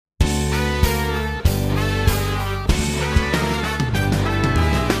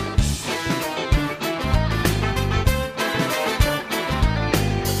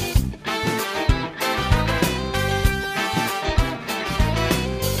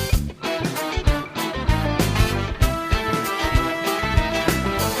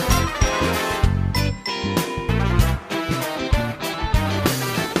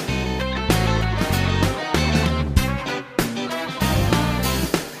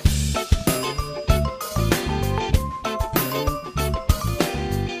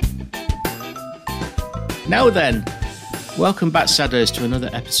Now then, welcome back, Sadders, to another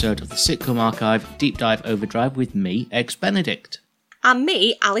episode of the Sitcom Archive Deep Dive Overdrive with me, Ex-Benedict. And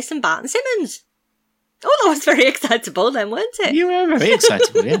me, Alison Barton Simmons. Oh, that was very excitable then, weren't it? You were very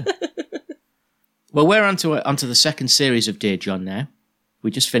excitable, yeah. Well, we're onto the second series of Dear John now.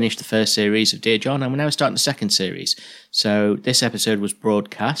 We just finished the first series of Dear John, and we're now starting the second series. So this episode was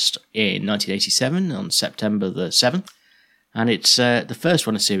broadcast in 1987 on September the 7th. And it's the first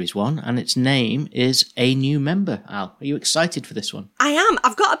one of Series 1, and its name is A New Member. Al, are you excited for this one? I am.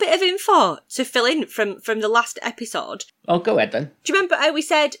 I've got a bit of info to fill in from the last episode. Oh, go ahead then. Do you remember how we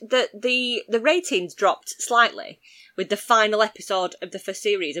said that the ratings dropped slightly with the final episode of the first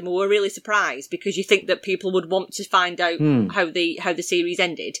series, and we were really surprised because you think that people would want to find out how the series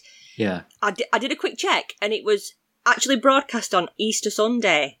ended. Yeah. I did a quick check, and it was actually broadcast on Easter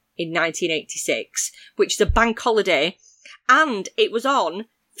Sunday in 1986, which is a bank holiday. And it was on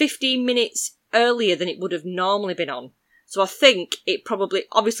 15 minutes earlier than it would have normally been on. So I think it probably,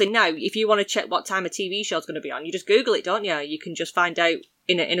 obviously now, if you want to check what time a TV show's going to be on, you just Google it, don't you? You can just find out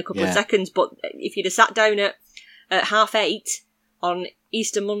in a couple of seconds. But if you'd have sat down at 8:30 on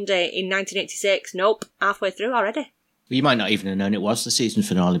Easter Monday in 1986, nope, halfway through already. Well, you might not even have known it was the season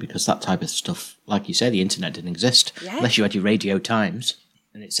finale because that type of stuff, like you say, the internet didn't exist. Yeah. Unless you had your Radio Times.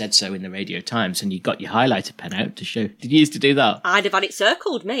 And it said so in the Radio Times, and you got your highlighter pen out to show. Did you used to do that? I'd have had it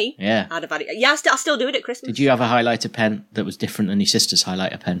circled, me. Yeah. I'd have had it. Yeah, I still do it at Christmas. Did you have a highlighter pen that was different than your sister's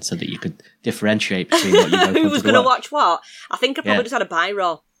highlighter pen so that you could differentiate between what you both Who was going to watch what? I think I probably just had a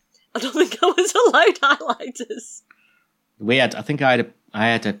biro. I don't think I was allowed highlighters. I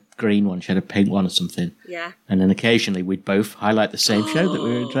had a green one, she had a pink one or something. Yeah. And then occasionally we'd both highlight the same show that we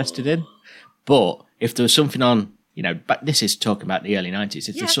were interested in. But if there was something on, but this is talking about the early 90s.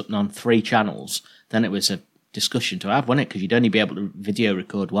 If there's something on 3 channels, then it was a discussion to have, wasn't it? Because you'd only be able to video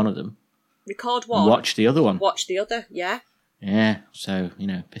record one of them. Record one? And watch the other one. Watch the other, yeah. Yeah, so,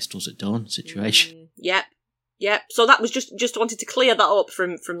 pistols at dawn situation. Yep. So that was just wanted to clear that up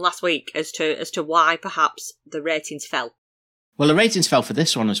from last week as to why perhaps the ratings fell. Well, the ratings fell for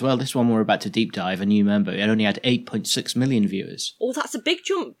this one as well. This one we're about to deep dive, A New Member. It only had 8.6 million viewers. Oh, that's a big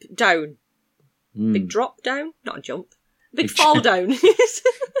jump down. Big drop down? Not a jump. Big fall down.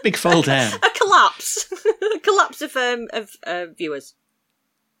 Big fall down. A collapse. A collapse of viewers.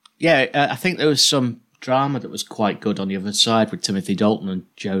 Yeah, I think there was some drama that was quite good on the other side with Timothy Dalton and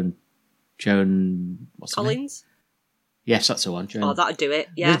Joan what's her name? Collins? Yes, that's the one. Joan. Oh, that'd do it,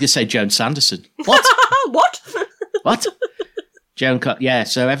 yeah. I was going to say Joan Sanderson. What? What? What? Yeah,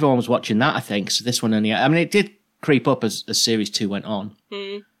 so everyone was watching that, I think. So this one only... I mean, it did creep up as Series 2 went on.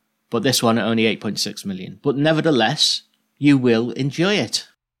 But this one only 8.6 million. But nevertheless, you will enjoy it.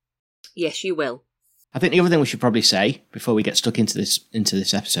 Yes, you will. I think the other thing we should probably say before we get stuck into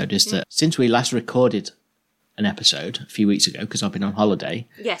this episode is that since we last recorded an episode a few weeks ago, because I've been on holiday,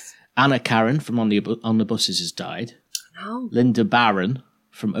 yes, Anna Karen from On the Buses has died. Oh. Linda Barron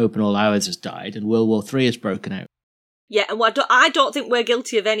from Open All Hours has died, and World War III has broken out. Yeah, and I don't think we're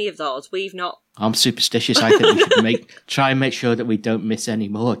guilty of any of those. We've not. I'm superstitious. I think we should try and make sure that we don't miss any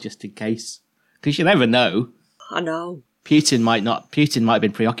more, just in case. Because you never know. I know. Putin might have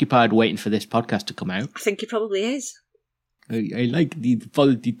been preoccupied waiting for this podcast to come out. I think he probably is. I like the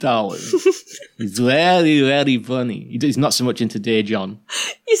Fawlty Towers. It's very, very funny. He's not so much into Dear John.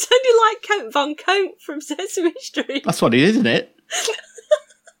 You sounded like Count Von Count from Sesame Street. That's what it is, isn't it?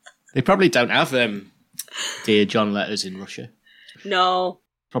 They probably don't have Dear John letters in Russia. No.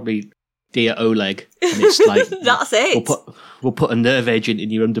 Probably Dear Oleg. And it's like... That's it. We'll put a nerve agent in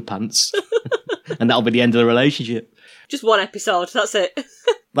your underpants. And that'll be the end of the relationship. Just one episode, that's it.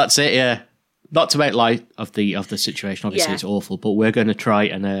 That's it, yeah. Not to make light of the situation, obviously it's awful, but we're going to try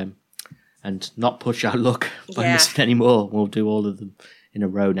and not push our luck by missing any more. We'll do all of them in a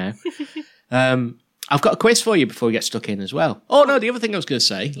row now. I've got a quiz for you before we get stuck in as well. Oh, no, the other thing I was going to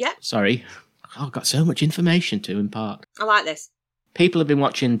say. Yeah. Sorry. I've got so much information to impart. I like this. People have been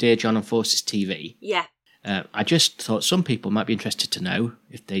watching Dear John on Forces TV. Yeah. I just thought some people might be interested to know,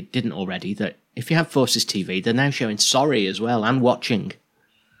 if they didn't already, that if you have Forces TV, they're now showing Sorry as well and Watching.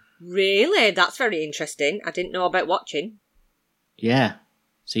 Really? That's very interesting. I didn't know about Watching. Yeah.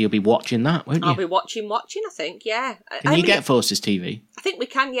 So you'll be watching that, won't you? I'll be watching, I think, yeah. Can you get Forces TV? I think we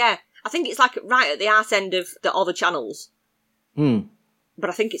can, yeah. I think it's like right at the arse end of the other channels. But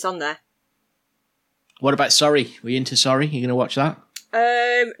I think it's on there. What about Sorry? Were you into Sorry? You going to watch that?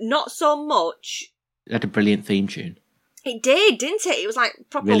 Not so much. It had a brilliant theme tune. It did, didn't it? It was like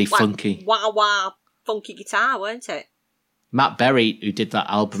proper really funky. Wah funky guitar, weren't it? Matt Berry, who did that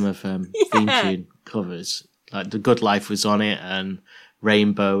album of theme tune covers, like The Good Life was on it, and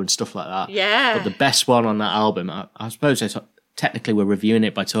Rainbow and stuff like that. Yeah. But the best one on that album, I suppose technically we're reviewing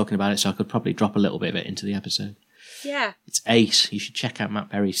it by talking about it, so I could probably drop a little bit of it into the episode. Yeah. It's ace. You should check out Matt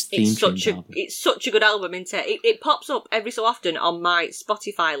Berry's theme tune album. It's such a good album, isn't it? It pops up every so often on my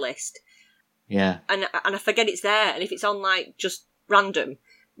Spotify list. Yeah. And I forget it's there. And if it's on like just random,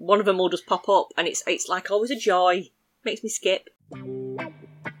 one of them will just pop up, and it's like always a joy. Makes me skip.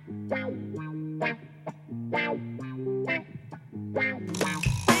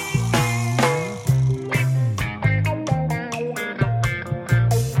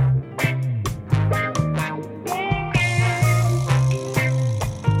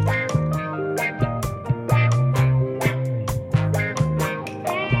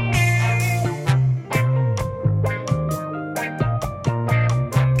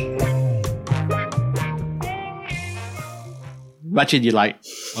 Imagine you're like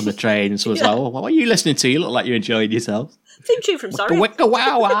on the train and someone's like, "Oh, what are you listening to? You look like you're enjoying yourself." Theme tune from Sorry. Wicka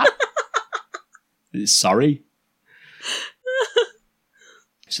wow. Sorry.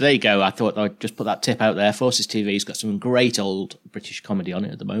 So there you go. I thought I'd just put that tip out there. Forces TV's got some great old British comedy on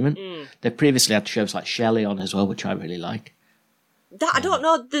it at the moment. They've previously had shows like Shelley on as well, which I really like. That I don't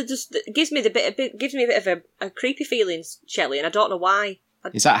know. It gives me a bit of a creepy feeling, Shelley, and I don't know why.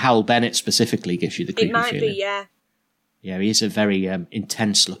 Is that Hal Bennett specifically gives you the creepy feeling? It might be, yeah. Yeah, he is a very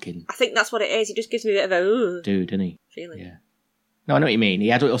intense looking. I think that's what it is. He just gives me a bit of a dude, doesn't he? Feeling. Yeah. No, I know what you mean.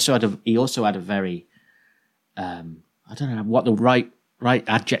 He also had a very I don't know what the right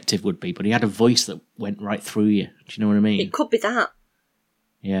adjective would be, but he had a voice that went right through you. Do you know what I mean? It could be that.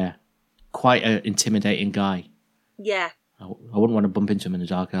 Yeah. Quite an intimidating guy. Yeah. I wouldn't want to bump into him in a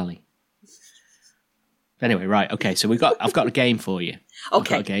dark alley. Anyway, right, okay, so I've got a game for you. Okay. I've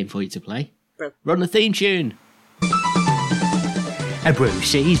got a game for you to play. Bro. Run the theme tune.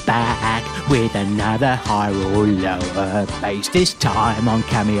 Brucey's back with another higher or lower, based this time on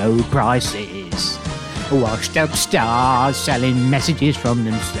cameo prices. Washed up stars selling messages from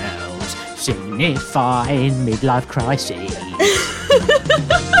themselves, signifying midlife crises.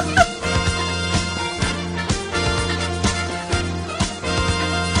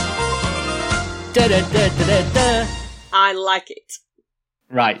 Da, da, da, da, da, da. I like it.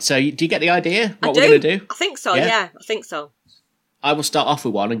 Right, so do you get the idea? What we're going to do? I think so, yeah, I think so. I will start off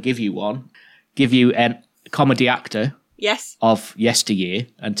with one and give you one. Give you a comedy actor yes. of yesteryear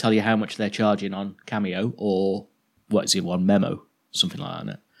and tell you how much they're charging on Cameo or, what is it, one Memo, something like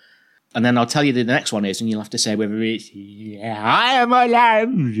that. And then I'll tell you the next one is, and you'll have to say whether it's I am a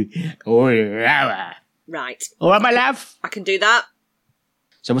lamb or lower. Right. All right, my love? I can do that.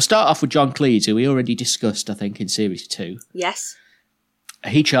 So we'll start off with John Cleese, who we already discussed, I think, in Series 2. Yes.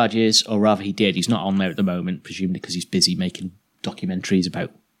 He charges, or rather he did, he's not on there at the moment, presumably because he's busy making documentaries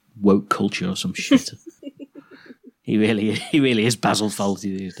about woke culture or some shit. He really is Basil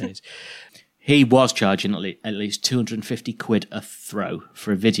Fawlty these days. He was charging at least 250 quid a throw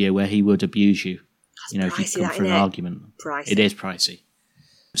for a video where he would abuse you. That's if you come for an argument. Pricey. It is pricey.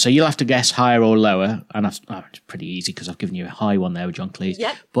 So you'll have to guess higher or lower, and it's pretty easy because I've given you a high one there with John Cleese.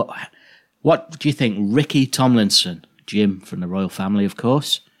 Yep. But what do you think? Ricky Tomlinson, Jim from the Royal Family, of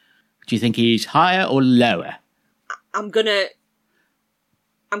course. Do you think he's higher or lower? I'm gonna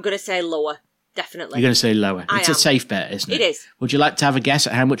say lower, definitely. You're going to say lower. I It's am. a safe bet, isn't it? It is. Would you like to have a guess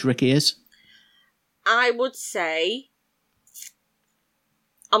at how much Ricky is? I would say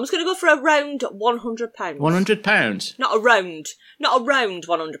I'm just going to go for around £100. £100? Not around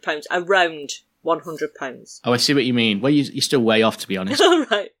 £100. Around £100. Oh, I see what you mean. Well, you're still way off, to be honest. All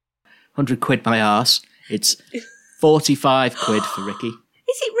right. 100 quid my arse. It's 45 quid for Ricky.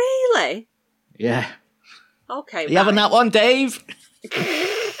 Is it really? Yeah. Okay. You having that one, Dave?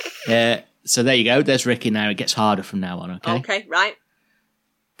 So there you go. There's Ricky now. It gets harder from now on, okay? Okay, right.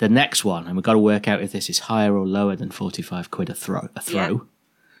 The next one, and we've got to work out if this is higher or lower than 45 quid a throw,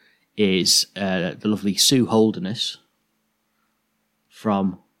 is the lovely Sue Holderness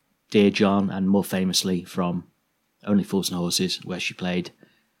from Dear John, and more famously from Only Fools and Horses, where she played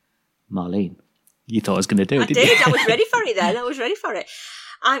Marlene. You thought I was going to do it, didn't you? I was ready for it then. I was ready for it.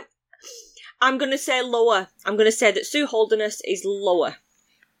 I'm going to say lower. I'm going to say that Sue Holderness is lower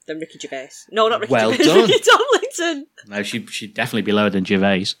than Ricky Gervais. No, not Ricky Gervais. Well done. Ricky Tomlinson. No, she'd definitely be lower than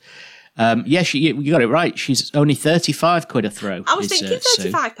Gervais. You got it right. She's only 35 quid a throw. I was thinking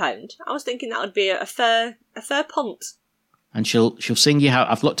 £35. I was thinking that would be a fair punt. And she'll sing you how.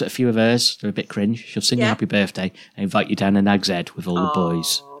 I've looked at a few of hers. They're a bit cringe. She'll sing you happy birthday and invite you down to Nag's Head with all the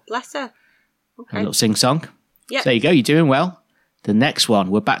boys. Oh, bless her. Okay. A little sing song. Yep. So there you go. You're doing well. The next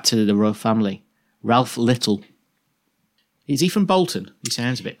one, we're back to the Royal Family. Ralph Little. Is he from Bolton? He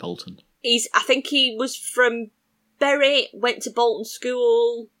sounds a bit Bolton. I think he was from Berry went to Bolton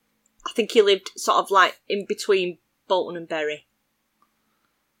School. I think he lived sort of like in between Bolton and Berry.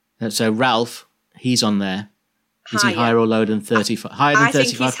 So Ralph, he's on there. Is he higher or lower than 35? Higher than 35 I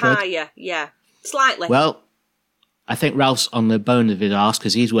think he's quid? higher, yeah. Slightly. Well, I think Ralph's on the bone of his arse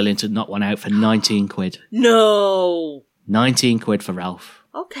because he's willing to knock one out for 19 quid. No. 19 quid for Ralph.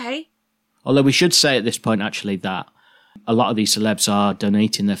 Okay. Although we should say at this point, actually, that a lot of these celebs are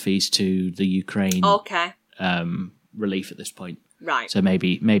donating their fees to the Ukraine relief at this point. Right. So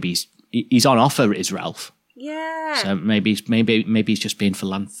maybe he's on offer, is Ralph. Yeah. So maybe he's just being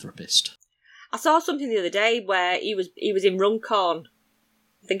philanthropist. I saw something the other day where he was in Runcorn.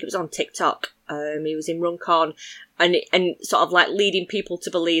 I think it was on TikTok. He was in Runcorn and sort of like leading people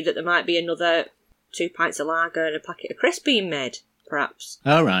to believe that there might be another 2 pints of lager and a packet of crisps being made, perhaps.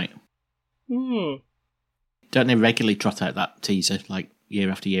 All right. Hmm. Don't they regularly trot out that teaser like year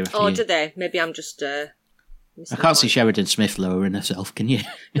after year after year? Oh, do they? Maybe I'm just... I can't see Sheridan Smith lowering herself, can you?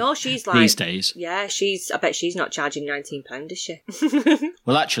 No, she's like... These days. Yeah, I bet she's not charging £19, is she?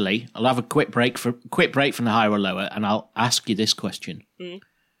 Well, actually, I'll have a quick break from the higher or lower, and I'll ask you this question.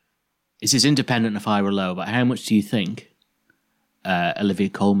 This is independent of higher or lower, but how much do you think Olivia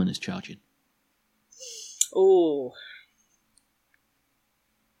Colman is charging? Oh.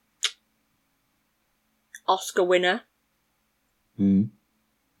 Oscar winner.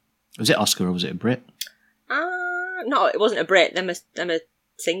 Was it Oscar or was it a Brit? No, it wasn't a Brit. Them are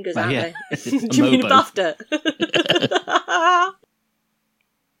singers, aren't they? A Do you mean Mobo. BAFTA?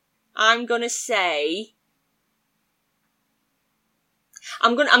 I'm gonna say.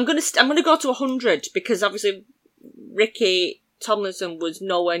 I'm gonna go to 100 because obviously Ricky Tomlinson was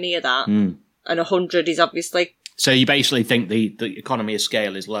nowhere near that, and 100 is obviously. So you basically think the economy of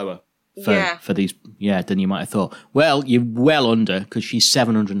scale is lower for these, than you might have thought. Well, you're well under because she's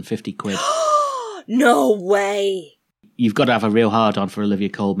 750 quid. No way. You've got to have a real hard on for Olivia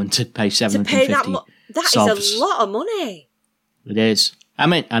Colman to pay 750. That is a lot of money. It is. I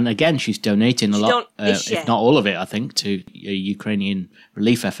mean, and again, she's donating a lot, if not all of it, I think, to Ukrainian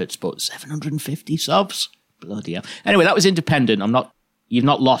relief efforts. But 750 subs, bloody hell. Anyway, that was independent. You've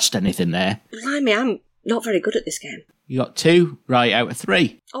not lost anything there. Blimey, I'm not very good at this game. You got 2 right out of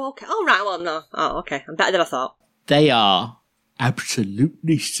 3. Oh, okay. Oh, right. Well, no. Oh, okay. I'm better than I thought. They are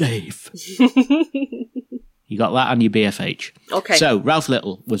absolutely safe. You got that on your BFH. Okay. So, Ralph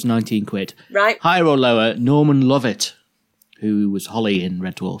Little was 19 quid. Right. Higher or lower, Norman Lovett, who was Holly in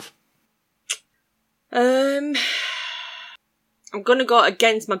Red Dwarf. I'm going to go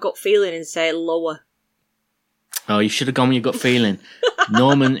against my gut feeling and say lower. Oh, you should have gone with your gut feeling.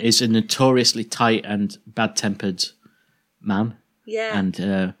 Norman is a notoriously tight and bad-tempered man. Yeah.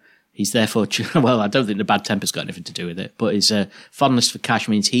 And he's therefore... Well, I don't think the bad temper's got anything to do with it, but his fondness for cash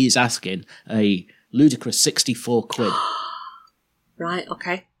means he's asking a ludicrous 64 quid. Right,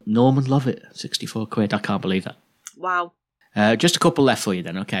 okay. Norman Lovett, 64 quid. I can't believe that. Wow. Just a couple left for you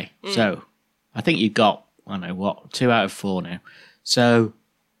then, okay. So, I think you've got, 2 out of 4 now. So,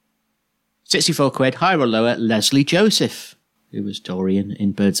 64 quid, higher or lower, Leslie Joseph, who was Dorian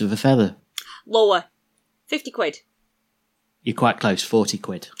in Birds of a Feather. Lower. 50 quid. You're quite close, 40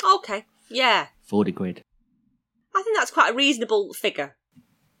 quid. Okay, yeah. 40 quid. I think that's quite a reasonable figure.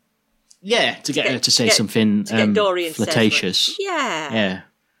 Yeah, to get her to say something flirtatious. Yeah.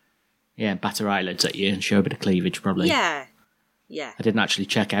 Yeah, batter eyelids at you and show a bit of cleavage, probably. Yeah. I didn't actually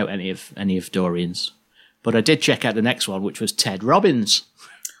check out any of Dorian's. But I did check out the next one, which was Ted Robbins.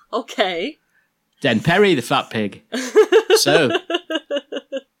 Okay. Den Perry, the fat pig. So,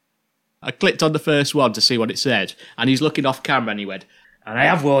 I clicked on the first one to see what it said, and he's looking off camera and he went, and I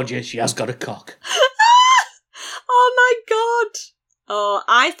have warned you, she has got a cock. Oh my God. Oh,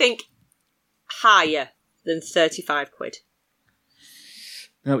 I think higher than 35 quid.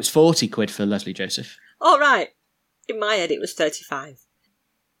 No, it's 40 quid for Leslie Joseph. Oh, right. In my head, it was 35.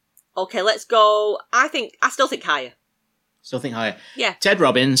 Okay, let's go. I still think higher. Still think higher. Yeah. Ted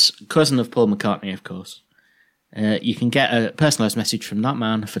Robbins, cousin of Paul McCartney, of course. You can get a personalised message from that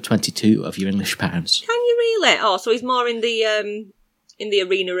man for 22 of your English pounds. Can you really? Oh, so he's more in the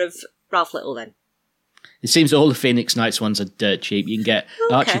arena of Ralph Little then. It seems all the Phoenix Nights ones are dirt cheap. You can get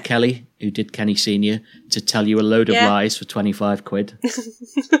Archie Kelly, who did Kenny Senior, to tell you a load of lies for 25 quid.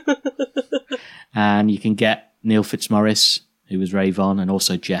 And you can get Neil Fitzmaurice, who was Ray Vaughan, and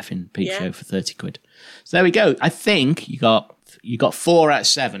also Jeff in Peep Show for 30 quid. So there we go. I think you got 4 out of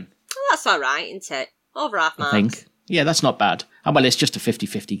 7. Oh, that's all right, isn't it? Over half marks. I think. Yeah, that's not bad. Well, it's just a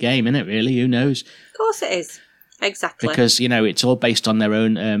 50-50 game, isn't it, really? Who knows? Of course it is. Exactly. Because, it's all based on their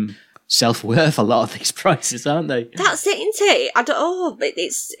own self-worth, a lot of these prices, aren't they? That's it, isn't it?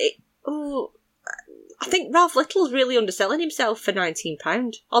 I think Ralph Little's really underselling himself for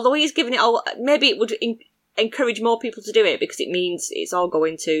 £19. Although he's giving it all, maybe it would encourage more people to do it because it means it's all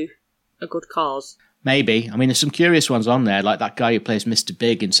going to a good cause. Maybe. I mean, there's some curious ones on there, like that guy who plays Mr.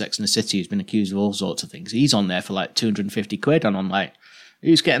 Big in Sex and the City who's been accused of all sorts of things. He's on there for like 250 quid, and I'm like,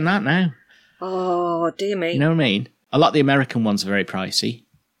 who's getting that now? Oh, dear me. You know what I mean? A lot of the American ones are very pricey.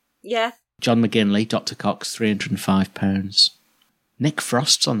 Yeah. John McGinley, Dr. Cox, £305. Nick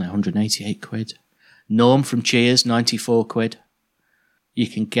Frost's on there, 188 quid. Norm from Cheers, 94 quid. You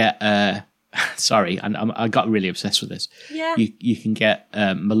can get... sorry, I got really obsessed with this. Yeah. You can get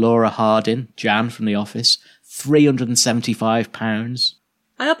Melora Hardin, Jan from The Office, £375.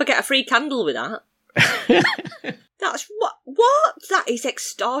 I hope I get a free candle with that. That's what? That is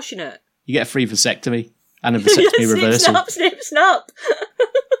extortionate. You get a free vasectomy and a vasectomy reversal. Snip, snap.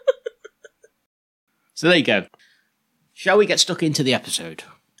 So there you go. Shall we get stuck into the episode?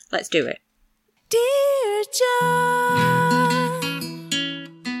 Let's do it. Dear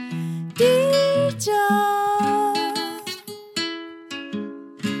John,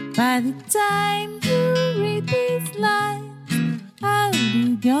 by the time you read these lines, I'll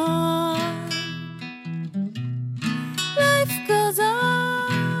be gone. Life goes on,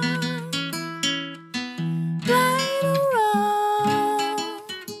 right or wrong.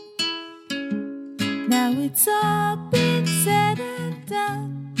 Now it's all been said and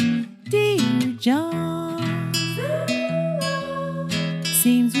done, dear John.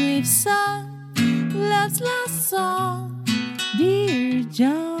 Seems we've sung love's last song, dear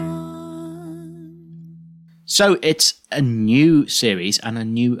John. So it's a new series and a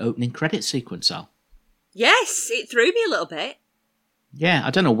new opening credit sequence, Al. Yes, it threw me a little bit. Yeah,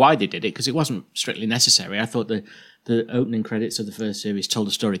 I don't know why they did it, because it wasn't strictly necessary. I thought the opening credits of the first series told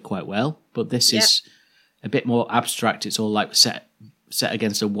the story quite well, but this is a bit more abstract. It's all like set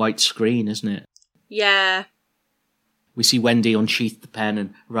against a white screen, isn't it? Yeah. We see Wendy unsheath the pen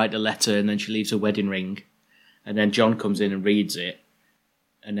and write a letter, and then she leaves a wedding ring. And then John comes in and reads it,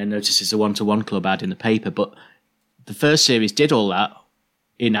 and then notices a one-to-one club ad in the paper. But the first series did all that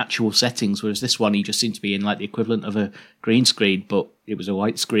in actual settings, whereas this one, he just seemed to be in like the equivalent of a green screen, but it was a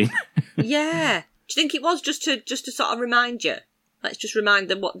white screen. Yeah. Do you think it was just to sort of remind you? Let's just remind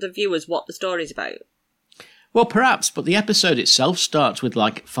the viewers what the story's about. Well, perhaps, but the episode itself starts with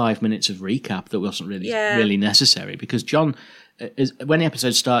like 5 minutes of recap that wasn't really necessary, because John, when the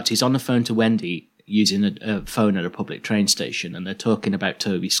episode starts, he's on the phone to Wendy using a phone at a public train station, and they're talking about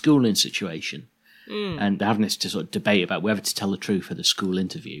Toby's schooling situation. And they're having this sort of debate about whether to tell the truth for the school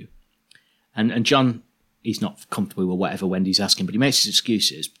interview. And John, he's not comfortable with whatever Wendy's asking, but he makes his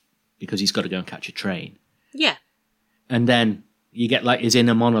excuses because he's got to go and catch a train. Yeah. And then you get like his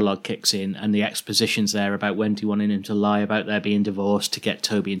inner monologue kicks in, and the exposition's there about Wendy wanting him to lie about their being divorced to get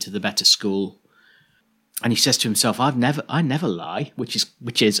Toby into the better school. And he says to himself, I never lie, which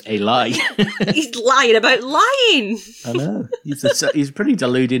is a lie. He's lying about lying. I know. He's a pretty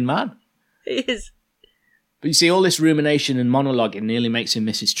deluding man. He is. But you see, all this rumination and monologuing nearly makes him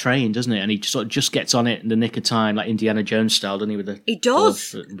miss his train, doesn't it? And he sort of just gets on it in the nick of time, like Indiana Jones style, doesn't he? With the he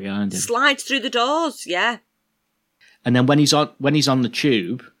does. Behind him. Slides through the doors, yeah. And then when he's on the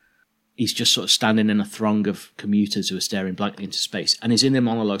tube, he's just sort of standing in a throng of commuters who are staring blankly into space. And his inner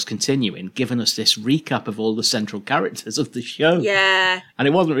monologue's continuing, giving us this recap of all the central characters of the show. Yeah. And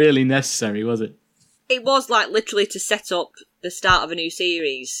it wasn't really necessary, was it? It was like literally to set up the start of a new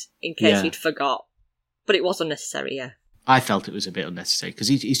series in case we'd forgot. But it was unnecessary, yeah. I felt it was a bit unnecessary because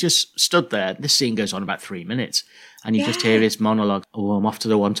he's just stood there. This scene goes on about 3 minutes, and you just hear his monologue. Oh, I'm off to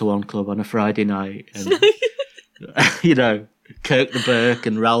the one-to-one club on a Friday night. And, you know, Kirk the Burke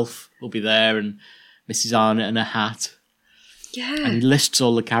and Ralph will be there, and Mrs. Arnott in a hat. Yeah. And he lists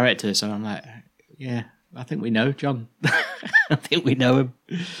all the characters, and I'm like, yeah, I think we know John. I think we know him.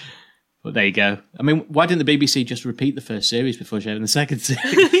 But there you go. I mean, why didn't the BBC just repeat the first series before showing the second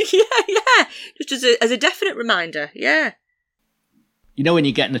series? yeah. Just as a definite reminder, yeah. You know when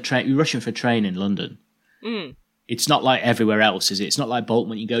you get in a train, you're rushing for a train in London. It's not like everywhere else, is it? It's not like Bolton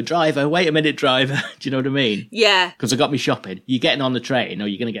when you go, driver, wait a minute, driver. Do you know what I mean? Yeah. Because I got me shopping. You're getting on the train or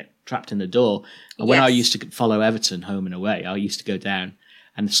you're going to get trapped in the door. And when I used to follow Everton home and away, I used to go down.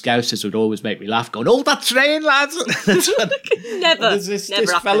 And the Scousers would always make me laugh, going, hold that train, lads! Never. There's this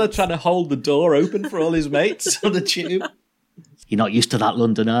fella trying to hold the door open for all his mates on the tube. You're not used to that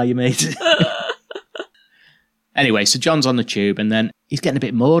London, are you, mate? Anyway, so John's on the tube, and then he's getting a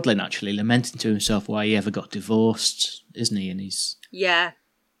bit maudlin, actually, lamenting to himself why he ever got divorced, isn't he? And he's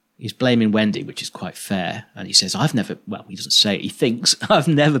blaming Wendy, which is quite fair. And he says, he doesn't say it, he thinks, I've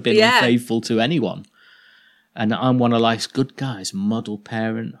never been unfaithful to anyone. And I'm one of life's good guys, model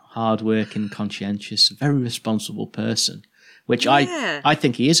parent, hardworking, conscientious, very responsible person, which I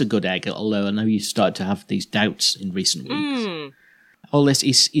think he is a good egg, although I know you started to have these doubts in recent weeks. All this,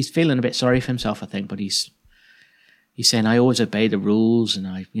 he's feeling a bit sorry for himself, I think, but he's saying, I always obey the rules and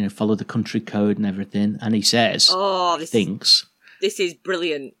I, follow the country code and everything. And he says, this is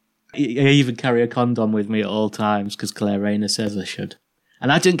brilliant. I even carry a condom with me at all times because Claire Rayner says I should.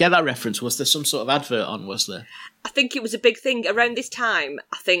 And I didn't get that reference. Was there some sort of advert on, was there? I think it was a big thing around this time.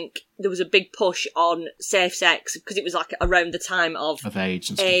 I think there was a big push on safe sex because it was like around the time of AIDS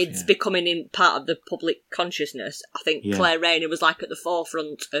and AIDS stuff, becoming in part of the public consciousness. I think Claire Rayner was like at the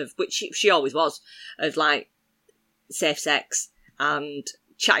forefront of, which she always was, of like safe sex and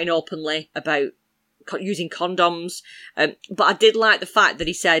chatting openly about using condoms. But I did like the fact that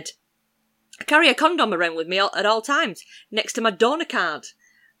he said, I carry a condom around with me at all times, next to my donor card.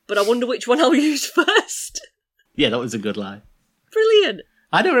 But I wonder which one I'll use first. Yeah, that was a good line. Brilliant.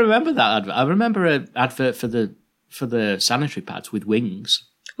 I don't remember that advert. I remember an advert for the sanitary pads with wings.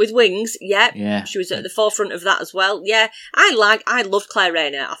 With wings, yeah. She was at the forefront of that as well. Yeah, I loved Claire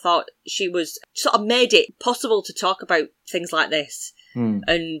Rayner. I thought she was sort of made it possible to talk about things like this,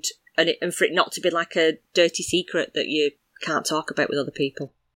 and for it not to be like a dirty secret that you can't talk about with other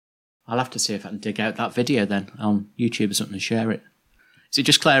people. I'll have to see if I can dig out that video then on YouTube or something and share it. Is it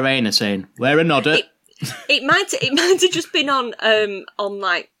just Claire Rayner saying, wear a nodder? It might have just been on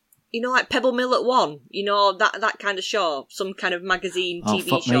like, like Pebble Mill at 1, that kind of show, some kind of magazine, TV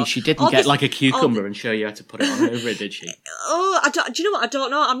fuck show. Me. She didn't get like a cucumber and show you how to put it on over it, did she? Do you know what? I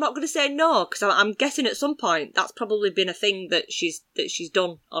don't know. I'm not going to say no, because I'm guessing at some point that's probably been a thing that she's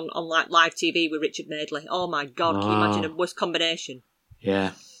done on like live TV with Richard Madeley. Oh my God, can you imagine a worse combination?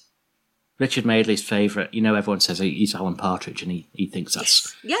 Yeah. Richard Madeley's favourite, everyone says he's Alan Partridge, and he thinks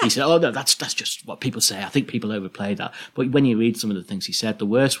that's... Yes. Yeah. He said, oh, no, that's just what people say. I think people overplay that. But when you read some of the things he said, the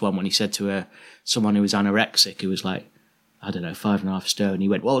worst one, when he said to someone who was anorexic, who was like, I don't know, 5.5 stone, he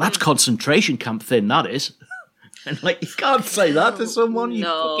went, well, that's concentration camp thin, that is. And like, you can't say that to someone, you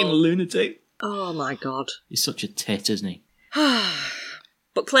fucking lunatic. Oh, my God. He's such a tit, isn't he?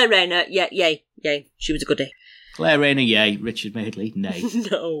 But Claire Rayner, yay, she was a goodie. Claire Rayner, yay. Richard Madeley, nay.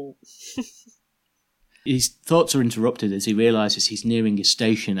 No. His thoughts are interrupted as he realises he's nearing his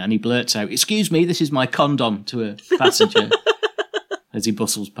station and he blurts out, excuse me, this is my condom, to a passenger as he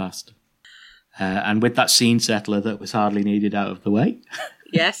bustles past. And with that scene settler that was hardly needed out of the way,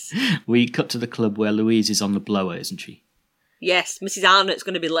 yes, we cut to the club where Louise is on the blower, isn't she? Yes, Mrs. Arnott's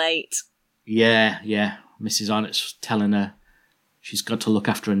going to be late. Yeah. Mrs. Arnott's telling her she's got to look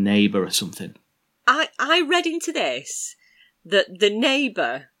after a neighbour or something. I read into this that the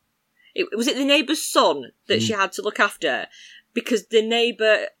neighbour, was it the neighbour's son that she had to look after? Because the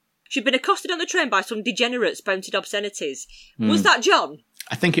neighbour, she'd been accosted on the train by some degenerate spouted obscenities. Was that John?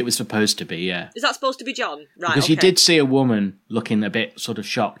 I think it was supposed to be, yeah. Is that supposed to be John? Right, because you did see a woman looking a bit sort of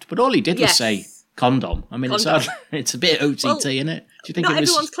shocked, but all he did was say condom. I mean, condom. It's a bit OTT, isn't it? Do you think not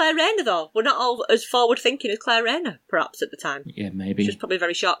everyone's Claire Rayner, though. We're not all as forward-thinking as Claire Rayner, perhaps, at the time. Yeah, maybe. She was probably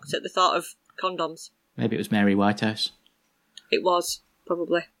very shocked at the thought of condoms. Maybe it was Mary Whitehouse. It was,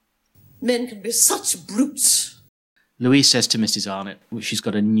 probably. Men can be such brutes. Louise says to Mrs. Arnott, she's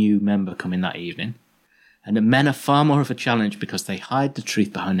got a new member coming that evening, and that men are far more of a challenge because they hide the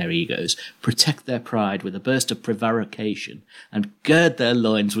truth behind their egos, protect their pride with a burst of prevarication, and gird their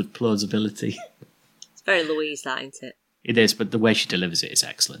loins with plausibility. It's very Louise, that, isn't it? It is, but the way she delivers it is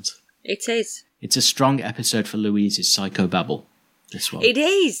excellent. It is. It's a strong episode for Louise's psychobabble, this one. It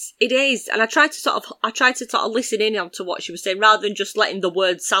is. And I tried to sort of listen in onto what she was saying rather than just letting the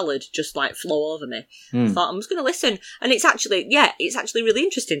word salad just like flow over me. I thought I'm just going to listen, and it's actually really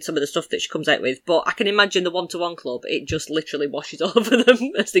interesting, some of the stuff that she comes out with. But I can imagine the one-to-one club, it just literally washes over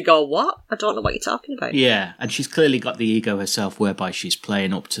them as they go, "What? I don't know what you're talking about." Yeah, and she's clearly got the ego herself, whereby she's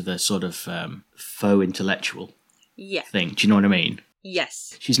playing up to the sort of faux intellectual thing. Do you know what I mean?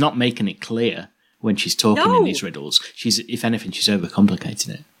 Yes. She's not making it clear when she's talking in these riddles. She's, if anything, she's overcomplicating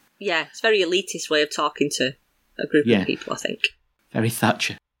it. Yeah, it's a very elitist way of talking to a group of people, I think. Very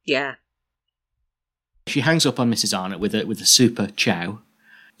Thatcher. Yeah. She hangs up on Mrs. Arnott with a super chow.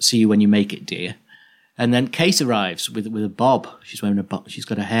 See you when you make it, dear. And then Kate arrives with a bob. She's wearing a bob. She's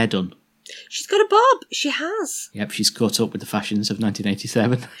got her hair done. She's got a bob. She has. Yep, she's caught up with the fashions of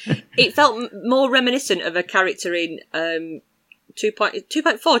 1987. It felt more reminiscent of a character in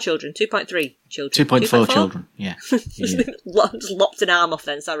 2.4 children, 2.3 children. 2.4 children, yeah. Just lopped an arm off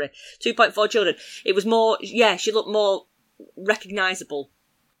then, sorry. 2.4 children. It was more, she looked more recognisable.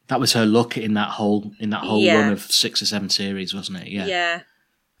 That was her look in that whole run of 6 or 7 series, wasn't it? Yeah. Yeah.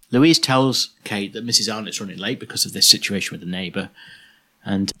 Louise tells Kate that Mrs. Arnott's running late because of this situation with the neighbour.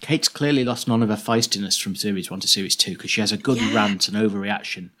 And Kate's clearly lost none of her feistiness from Series 1 to Series 2 because she has a good rant and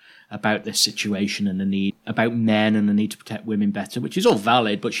overreaction about this situation and the need, about men and the need to protect women better, which is all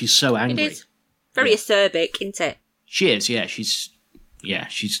valid, but she's so angry. It is. Very acerbic, isn't it? She is, yeah. She's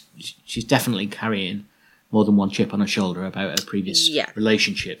definitely carrying more than one chip on her shoulder about her previous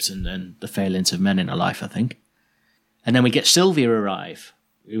relationships and the failings of men in her life, I think. And then we get Sylvia arrive,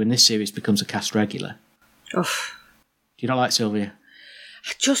 who in this series becomes a cast regular. Oof. Do you not like Sylvia?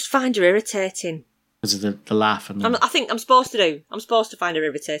 I just find her irritating. Because of the laugh and I think I'm supposed to find her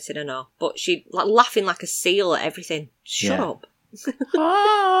irritating and all, but she laughing like a seal at everything. Shut up.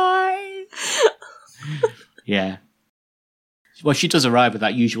 Hi. Yeah. Well, she does arrive with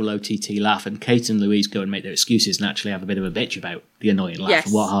that usual OTT laugh, and Kate and Louise go and make their excuses and actually have a bit of a bitch about the annoying laugh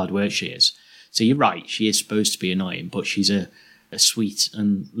and what hard work she is. So you're right, she is supposed to be annoying, but she's a sweet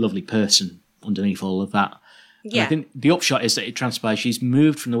and lovely person underneath all of that. Yeah. And I think the upshot is that it transpires she's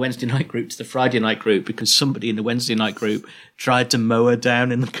moved from the Wednesday night group to the Friday night group because somebody in the Wednesday night group tried to mow her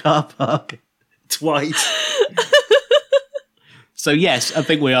down in the car park twice. So yes, I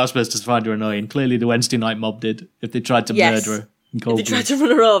think we are supposed to find her annoying. Clearly the Wednesday night mob did if they tried to murder her. If they tried to run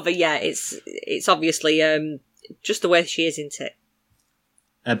her over, it's obviously just the way she is, isn't it?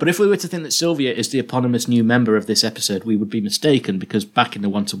 But if we were to think that Sylvia is the eponymous new member of this episode, we would be mistaken because back in the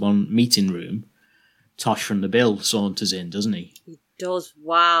one-to-one meeting room, Tosh from the Bill saunters in, doesn't he? He does.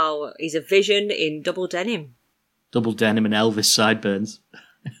 Wow. He's a vision in double denim. Double denim and Elvis sideburns.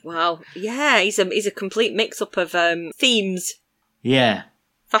 Wow. Yeah, he's a complete mix-up of themes. Yeah.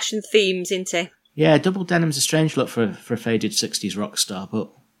 Fashion themes, isn't he? Yeah, double denim's a strange look for a faded 60s rock star, but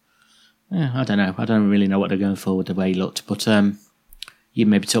yeah, I don't know. I don't really know what they're going for with the way he looked, but you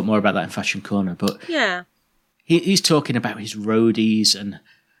maybe talk more about that in Fashion Corner. But yeah, he's talking about his roadies and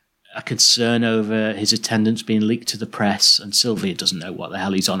a concern over his attendance being leaked to the press, and Sylvia doesn't know what the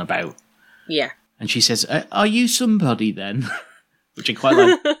hell he's on about. Yeah. And she says, are you somebody then? Which I quite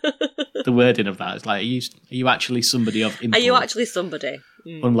like the wording of that. It's like, are you actually somebody of import? Are you actually somebody?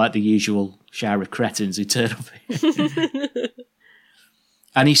 Unlike the usual shower of cretins who turn up here.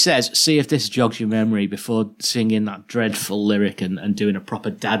 And he says, see if this jogs your memory before singing that dreadful lyric and doing a proper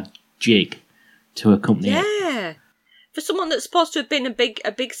dad jig to accompany it. Yeah. For someone that's supposed to have been a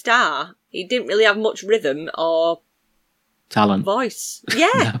big star, he didn't really have much rhythm or talent. Voice. Yeah.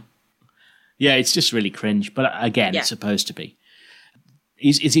 No. Yeah, it's just really cringe. But again, it's supposed to be.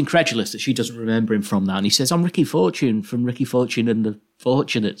 He's incredulous that she doesn't remember him from that. And he says, I'm Ricky Fortune from Ricky Fortune and the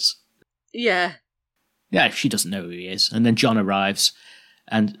Fortunates. Yeah. Yeah, she doesn't know who he is. And then John arrives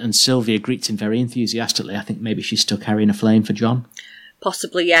and Sylvia greets him very enthusiastically. I think maybe she's still carrying a flame for John.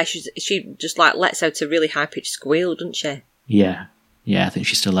 Possibly, yeah. She just lets out a really high-pitched squeal, doesn't she? Yeah. Yeah, I think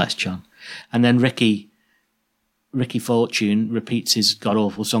she still lets John. And then Ricky Fortune repeats his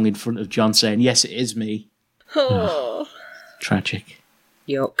god-awful song in front of John saying, yes, it is me. Oh. Tragic.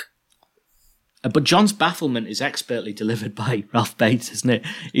 Yuck. But John's bafflement is expertly delivered by Ralph Bates, isn't it?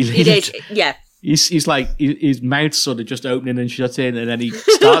 It is, yeah. He's like, his mouth's sort of just opening and shutting, and then he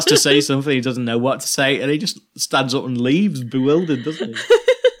starts to say something, he doesn't know what to say, and he just stands up and leaves, bewildered, doesn't he?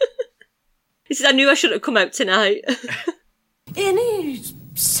 He says, I knew I shouldn't have come out tonight. Any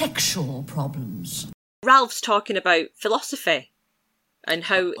sexual problems? Ralph's talking about philosophy and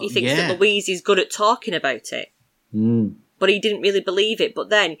how he thinks that Louise is good at talking about it. But he didn't really believe it. But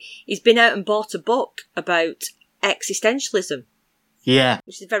then he's been out and bought a book about existentialism. Yeah.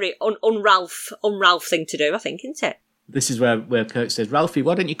 Which is a very un-Ralph thing to do, I think, isn't it? This is where Kirk says, Ralphie,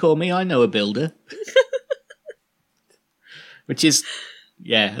 why don't you call me? I know a builder. Which is,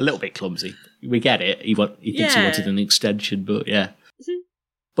 a little bit clumsy. We get it. He thinks he wanted an extension, but yeah. Mm-hmm.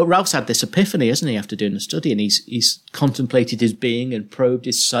 But Ralph's had this epiphany, hasn't he, after doing the study, and he's contemplated his being and probed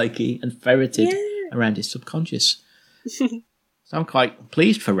his psyche and ferreted around his subconscious. So I'm quite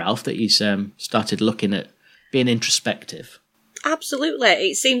pleased for Ralph that he's started looking at being introspective. Absolutely.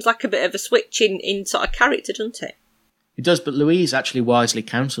 It seems like a bit of a switch in sort of character, doesn't it? It does, but Louise actually wisely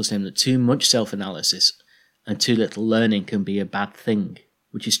counsels him that too much self-analysis and too little learning can be a bad thing,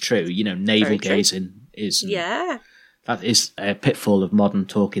 which is true. You know, navel-gazing is... Yeah. That is a pitfall of modern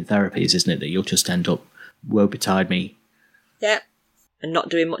talking therapies, isn't it? That you'll just end up, woe betide me. Yeah, and not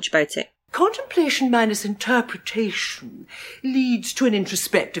doing much about it. Contemplation minus interpretation leads to an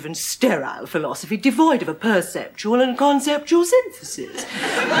introspective and sterile philosophy devoid of a perceptual and conceptual synthesis.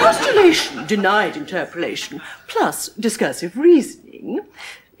 Postulation denied interpolation plus discursive reasoning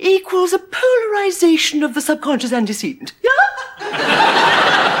equals a polarization of the subconscious antecedent.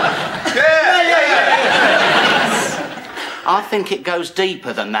 I think it goes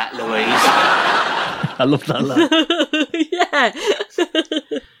deeper than that, Louise. I love that line.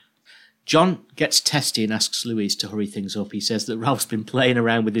 Yeah. John gets testy and asks Louise to hurry things up. He says that Ralph's been playing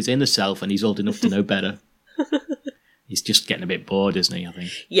around with his inner self and he's old enough to know better. He's just getting a bit bored, isn't he, I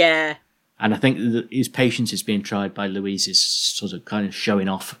think? Yeah. And I think that his patience is being tried by Louise's sort of kind of showing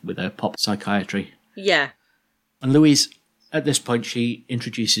off with her pop psychiatry. Yeah. And Louise, at this point, she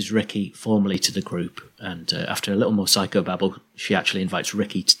introduces Ricky formally to the group. And after a little more psychobabble, she actually invites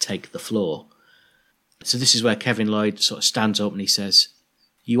Ricky to take the floor. So this is where Kevin Lloyd sort of stands up and he says,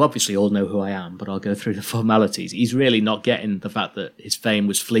 "You obviously all know who I am, but I'll go through the formalities." He's really not getting the fact that his fame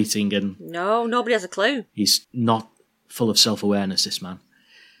was fleeting and... No, nobody has a clue. He's not full of self-awareness, this man.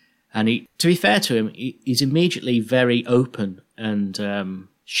 And to be fair to him, he's immediately very open and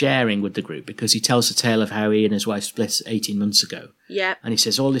sharing with the group because he tells the tale of how he and his wife split 18 months ago. Yeah. And he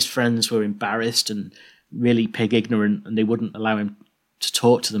says all his friends were embarrassed and really pig ignorant and they wouldn't allow him to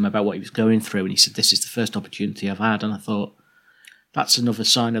talk to them about what he was going through. And he said, "This is the first opportunity I've had." And I thought, that's another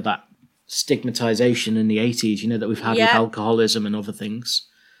sign of that stigmatization in the 80s, that we've had with alcoholism and other things.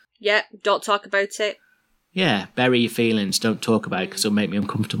 Yeah, don't talk about it. Yeah, bury your feelings, don't talk about it because it'll make me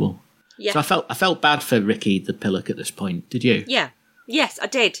uncomfortable. Yeah. So I felt bad for Ricky the Pillock at this point. Did you? Yeah. Yes, I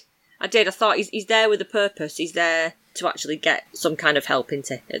did. I thought he's there with a purpose. He's there to actually get some kind of help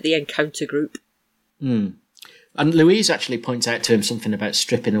into the encounter group. And Louise actually points out to him something about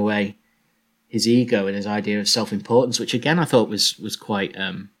stripping away his ego and his idea of self-importance, which again I thought was quite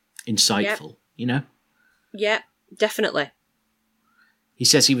insightful, Yeah, definitely. He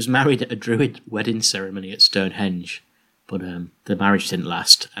says he was married at a Druid wedding ceremony at Stonehenge, but the marriage didn't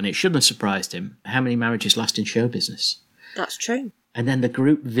last, and it shouldn't have surprised him. How many marriages last in show business? That's true. And then the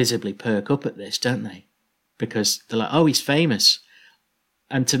group visibly perk up at this, don't they? Because they're like, "Oh, he's famous."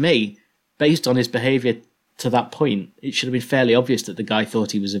 And to me, based on his behaviour to that point, it should have been fairly obvious that the guy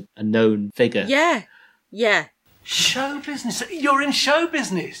thought he was a known figure. Yeah. Yeah. Show business? You're in show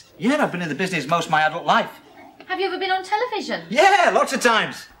business? Yeah, I've been in the business most of my adult life. Have you ever been on television? Yeah, lots of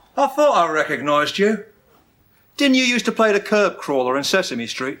times. I thought I recognised you. Didn't you used to play the curb crawler in Sesame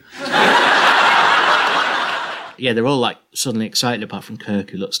Street? Yeah, they're all like suddenly excited apart from Kirk,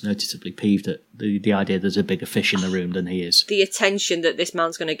 who looks noticeably peeved at the idea there's a bigger fish in the room than he is. The attention that this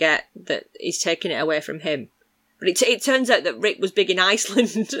man's going to get, that he's taking it away from him. But it turns out that Rick was big in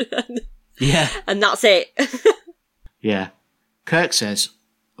Iceland. Yeah. And that's it. Yeah. Kirk says,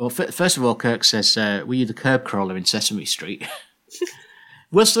 well, first of all, Kirk says, "Were you the curb crawler in Sesame Street?"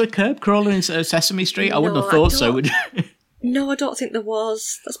 Was there a curb crawler in Sesame Street? I wouldn't have thought so, would you? No, I don't think there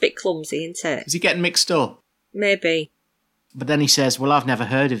was. That's a bit clumsy, isn't it? Is he getting mixed up? Maybe. But then he says, "Well, I've never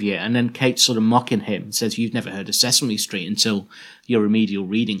heard of you." And then Kate's sort of mocking him and says, "You've never heard of Sesame Street until your remedial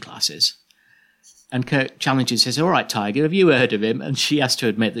reading classes." And Kirk challenges, says, "All right, Tiger, have you heard of him?" And she has to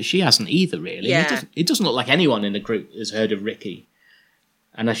admit that she hasn't either, really. Yeah. It doesn't look like anyone in the group has heard of Ricky.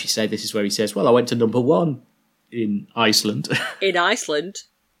 And as you say, this is where he says, "Well, I went to number 1 in Iceland." In Iceland.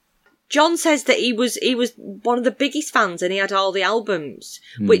 John says that he was one of the biggest fans and he had all the albums,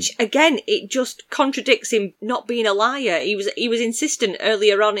 which again, it just contradicts him not being a liar. He was insistent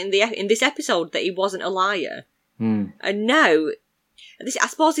earlier on in this episode that he wasn't a liar. And now, I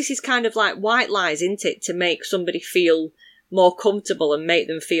suppose this is kind of like white lies, isn't it, to make somebody feel more comfortable and make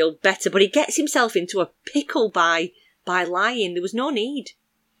them feel better. But he gets himself into a pickle by lying. There was no need.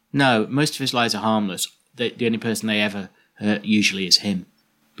 No, most of his lies are harmless. The only person they ever hurt usually is him,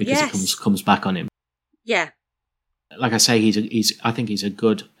 because it comes back on him. Yeah. Like I say, I think he's a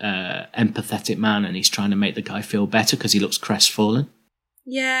good, empathetic man, and he's trying to make the guy feel better because he looks crestfallen.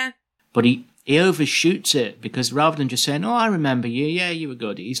 Yeah. But he overshoots it, because rather than just saying, "Oh, I remember you, yeah, you were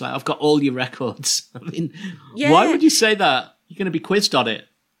good," he's like, "I've got all your records." I mean, why would you say that? You're going to be quizzed on it.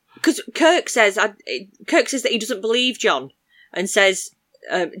 Because Kirk says that he doesn't believe John, and says,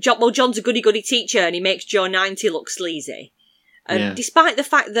 John's a goody-goody teacher, and he makes Joe 90 look sleazy. Despite the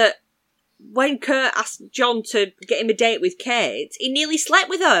fact that when Kurt asked John to get him a date with Kate, he nearly slept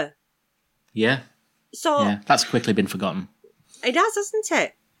with her. Yeah. So that's quickly been forgotten. It has, hasn't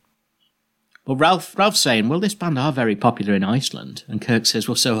it? Well, Ralph's saying, "Well, this band are very popular in Iceland," and Kirk says,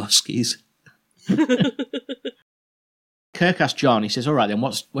 "Well, so are Huskies." Kirk asks John, he says, "All right then,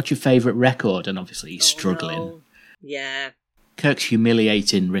 what's your favourite record?" And obviously he's struggling. No. Yeah. Kirk's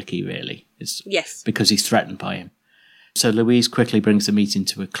humiliating Ricky, really. Yes. Because he's threatened by him. So Louise quickly brings the meeting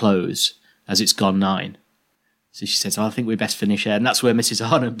to a close as it's gone 9. So she says, "I think we best finish here." And that's where Mrs.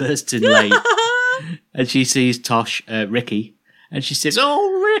 Arnott bursts in late. And she sees Ricky, and she says,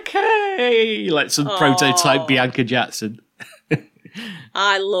 "Oh, Ricky!" Like some prototype Bianca Jackson.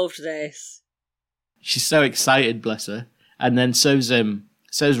 I loved this. She's so excited, bless her. And then so's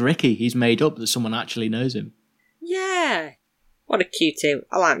Ricky. He's made up that someone actually knows him. Yeah. What a cutie.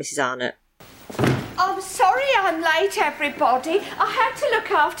 I like Mrs. Arnott. I'm sorry I'm late, everybody. I had to look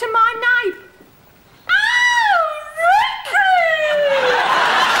after my neighbour. Oh, Ricky!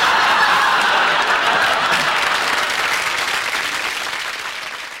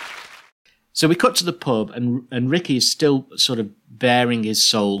 So we cut to the pub, and Ricky is still sort of bearing his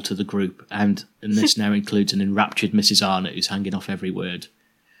soul to the group, and this now includes an enraptured Mrs. Arnott who's hanging off every word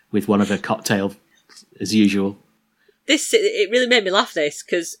with one of her cocktail, as usual. It really made me laugh, this,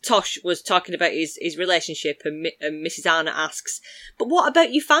 because Tosh was talking about his relationship, and Mrs. Arnott asks, but what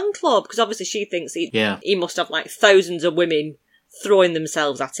about your fan club? Because obviously she thinks he must have like thousands of women throwing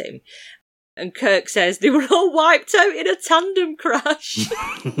themselves at him. And Kirk says they were all wiped out in a tandem crash.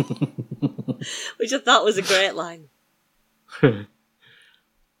 Which I thought was a great line.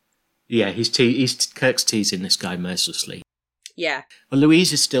 Yeah, Kirk's teasing this guy mercilessly. Yeah. Well,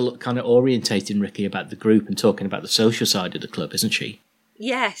 Louise is still kind of orientating Ricky about the group and talking about the social side of the club, isn't she?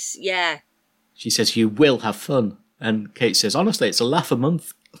 Yes, yeah. She says, you will have fun. And Kate says, honestly, it's a laugh a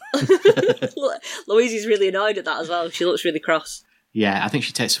month. Louise is really annoyed at that as well. She looks really cross. Yeah, I think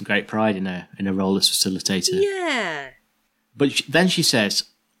she takes some great pride in her role as facilitator. Yeah. But then she says,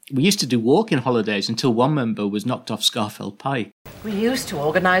 we used to do walking holidays until one member was knocked off Scarfell Pike. We used to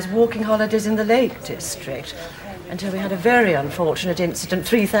organise walking holidays in the Lake District until we had a very unfortunate incident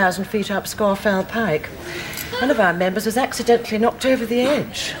 3,000 feet up Scarfell Pike. One of our members was accidentally knocked over the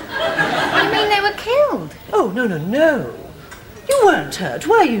edge. You mean they were killed? Oh, no. You weren't hurt,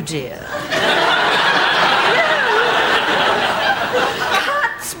 were you, dear?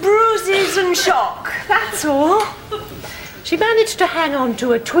 Cuts, bruises and shock, that's all. She managed to hang on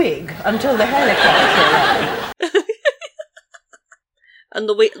to a twig until the helicopter arrived. And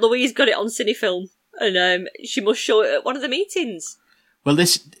Louise got it on Cinefilm, and she must show it at one of the meetings. Well,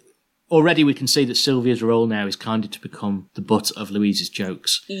 already we can see that Sylvia's role now is kind of to become the butt of Louise's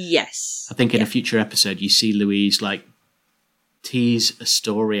jokes. Yes. I think in a future episode you see Louise like tease a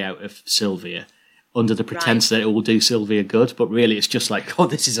story out of Sylvia under the pretense that it will do Sylvia good, but really it's just like, oh,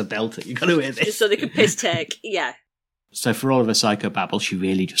 this is a belter, you've got to hear this. Just so they can piss take, yeah. So for all of her psychobabble, she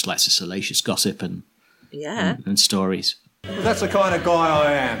really just likes the salacious gossip and stories. Well, that's the kind of guy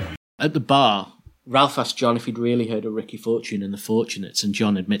I am. At the bar, Ralph asked John if he'd really heard of Ricky Fortune and the Fortunates, and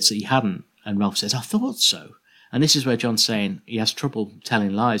John admits that he hadn't. And Ralph says, I thought so. And this is where John's saying he has trouble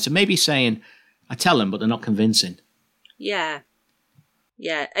telling lies. So maybe saying, I tell them, but they're not convincing. Yeah.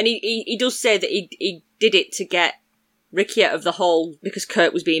 Yeah. And he does say that he did it to get Ricky out of the hole because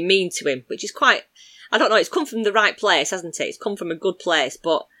Kurt was being mean to him, which is quite... I don't know, it's come from the right place, hasn't it? It's come from a good place,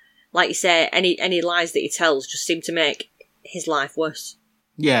 but like you say, any lies that he tells just seem to make his life worse.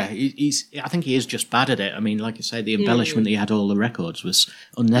 Yeah, I think he is just bad at it. I mean, like you say, the embellishment that he had all the records was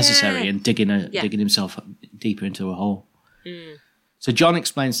unnecessary and digging himself deeper into a hole. Mm. So John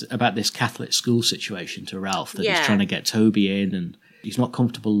explains about this Catholic school situation to Ralph, that he's trying to get Toby in and he's not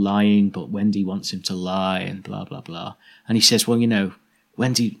comfortable lying, but Wendy wants him to lie and blah, blah, blah. And he says, well, you know,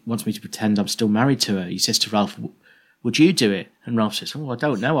 Wendy wants me to pretend I'm still married to her. He says to Ralph, would you do it? And Ralph says, oh, I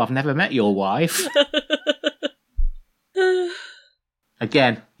don't know. I've never met your wife.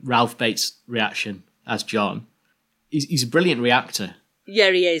 Again, Ralph Bates' reaction as John. He's a brilliant reactor.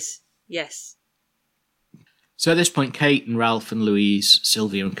 Yeah, he is. Yes. So at this point, Kate and Ralph and Louise,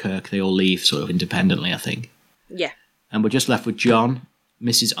 Sylvia and Kirk, they all leave sort of independently, I think. Yeah. And we're just left with John,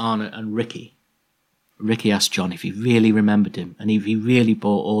 Mrs. Arnott and Ricky. Ricky asked John if he really remembered him and if he really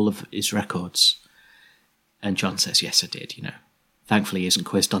bought all of his records. And John says, yes, I did, you know. Thankfully, he isn't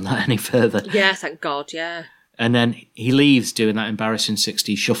quizzed on that any further. Yeah, thank God, yeah. And then he leaves doing that embarrassing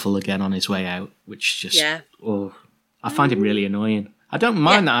 60s shuffle again on his way out, which just... Oh, I find him really annoying. I don't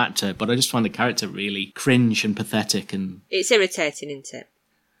mind that actor, but I just find the character really cringe and pathetic and... It's irritating, isn't it?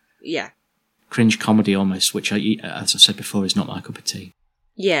 Yeah. Cringe comedy almost, which, as I said before, is not my cup of tea.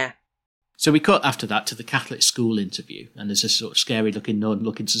 Yeah. So we cut after that to the Catholic school interview, and there's this sort of scary-looking nun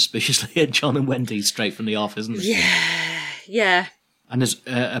looking suspiciously at John and Wendy straight from the off, isn't there? Yeah. And there's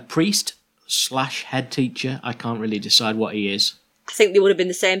a priest/head teacher. I can't really decide what he is. I think they would have been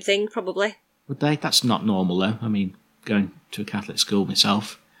the same thing, probably. Would they? That's not normal, though. I mean, going to a Catholic school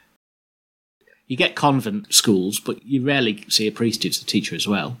myself. You get convent schools, but you rarely see a priest who's the teacher as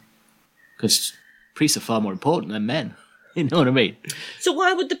well, because priests are far more important than men. You know what I mean? So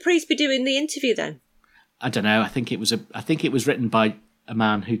why would the priest be doing the interview then? I don't know. I think it was written by a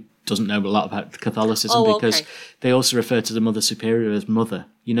man who doesn't know a lot about Catholicism, because they also refer to the Mother Superior as Mother.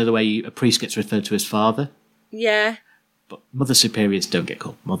 You know the way a priest gets referred to as Father? Yeah. But Mother Superiors don't get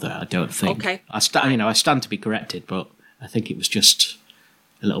called Mother, I don't think. Okay. I stand to be corrected, but I think it was just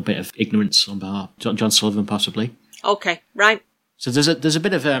a little bit of ignorance on behalf of John Sullivan, possibly. Okay, right. So there's a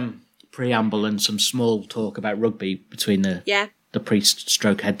bit of preamble and some small talk about rugby between the priest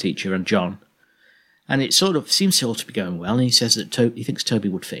stroke head teacher and John. And it sort of seems to all to be going well. And he says that he thinks Toby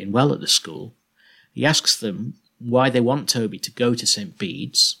would fit in well at the school. He asks them why they want Toby to go to St.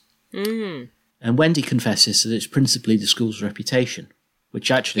 Bede's. Mm. And Wendy confesses that it's principally the school's reputation, which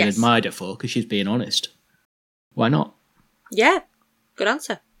actually admired her for because she's being honest. Why not? Yeah, good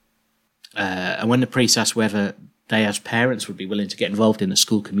answer. And when the priest asks whether they as parents would be willing to get involved in the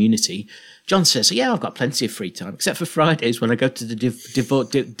school community, John says, yeah, I've got plenty of free time, except for Fridays when I go to the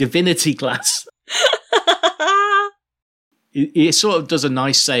divinity class. He sort of does a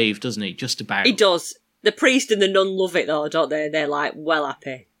nice save, doesn't he? Just about. He does. The priest and the nun love it, though, don't they? They're, like, well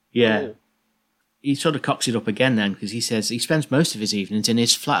happy. Yeah. Ooh. He sort of cocks it up again then, because he says he spends most of his evenings in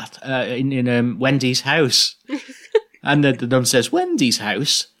his flat, in Wendy's house. And the nun says, Wendy's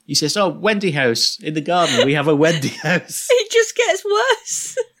house? He says, oh, Wendy house. In the garden, we have a Wendy house. It just gets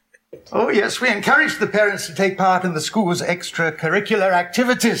worse. Oh, yes, we encourage the parents to take part in the school's extracurricular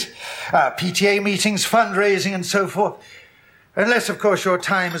activities, PTA meetings, fundraising, and so forth. Unless, of course, your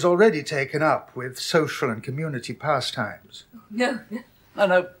time is already taken up with social and community pastimes. No,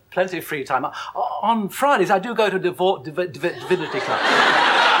 plenty of free time. On Fridays, I do go to divinity class.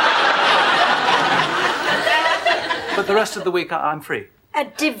 But the rest of the week, I'm free. A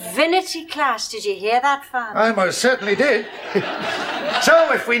divinity class, did you hear that, Father? I most certainly did.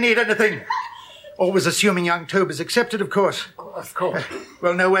 So, if we need anything, always assuming young Toby's accepted, of course. Of course.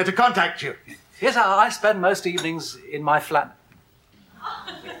 We'll know where to contact you. Yes, I spend most evenings in my flat.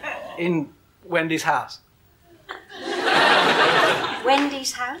 In Wendy's house.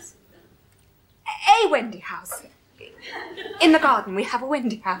 Wendy's house? A Wendy house. In the garden, we have a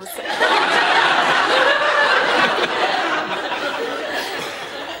Wendy house.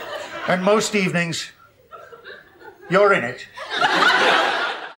 And most evenings, you're in it.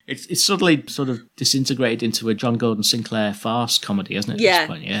 It's suddenly sort of disintegrated into a John Gordon Sinclair farce comedy, hasn't it? At this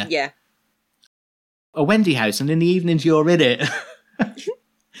point? Yeah. A Wendy house, and in the evenings you're in it.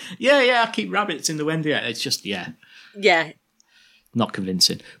 Yeah, I keep rabbits in the Wendy house. It's just, Yeah. Not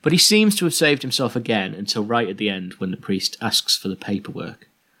convincing. But he seems to have saved himself again until right at the end when the priest asks for the paperwork.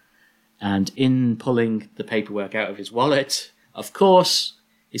 And in pulling the paperwork out of his wallet, of course,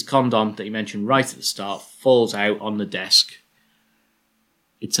 his condom that he mentioned right at the start falls out on the desk.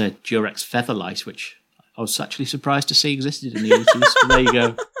 It's a Durex Featherlight, which I was actually surprised to see existed in the 80s. But there you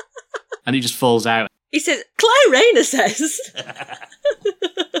go. And it just falls out. He says, Claire Rayner says.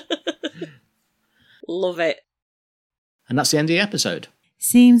 Love it. And that's the end of the episode.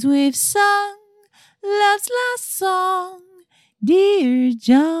 Seems we've sung love's last song, dear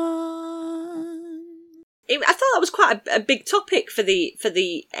John. I thought that was quite a big topic for the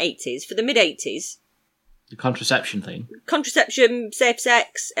 80s, for the mid-80s. The contraception thing. Contraception, safe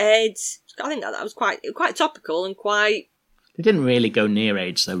sex, AIDS. I think that was quite topical and quite... They didn't really go near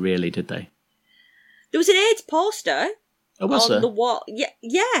AIDS, though, really, did they? There was an AIDS poster. Oh, was there? On the wall.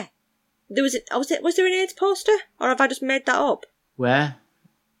 Yeah. There was there an AIDS poster? Or have I just made that up? Where?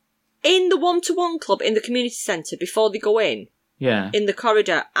 In the one-to-one club in the community centre before they go in. Yeah. In the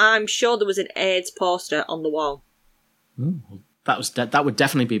corridor. I'm sure there was an AIDS poster on the wall. Ooh, that would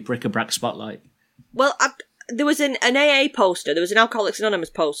definitely be a bric-a-brac spotlight. Well, there was an AA poster. There was an Alcoholics Anonymous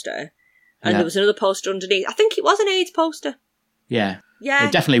poster. And there was another poster underneath. I think it was an AIDS poster. Yeah. Yeah.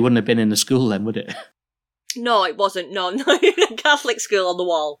 It definitely wouldn't have been in the school then, would it? No, it wasn't. No, Catholic school on the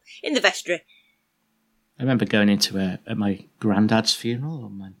wall. In the vestry. I remember going into at my granddad's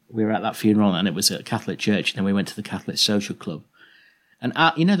funeral. We were at that funeral and it was at a Catholic church, and then we went to the Catholic Social Club. And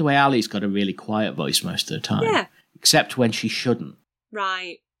you know the way Ali's got a really quiet voice most of the time? Yeah. Except when she shouldn't.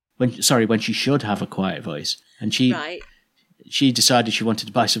 Right. When she should have a quiet voice. And she decided she wanted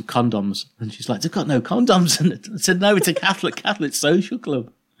to buy some condoms. And she's like, they've got no condoms. And I said, no, it's a Catholic Social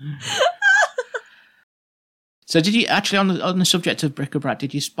Club. So did you actually, on the subject of bric-a-brac,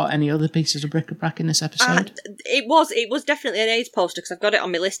 did you spot any other pieces of bric-a-brac in this episode? It was definitely an AIDS poster, because I've got it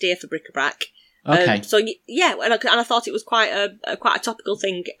on my list here for bric-a-brac. Okay. So yeah, and I thought it was quite a topical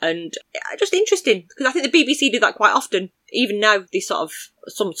thing, and just interesting, because I think the BBC do that quite often. Even now, they sort of,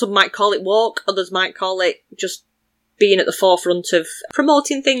 some might call it woke, others might call it just being at the forefront of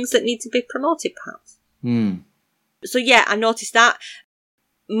promoting things that need to be promoted, perhaps. So yeah, I noticed that.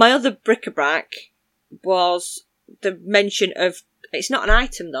 My other bric-a-brac was the mention of, it's not an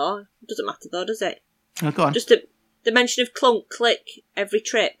item though, it doesn't matter though, does it? Oh, go on. Just the mention of clunk, click, every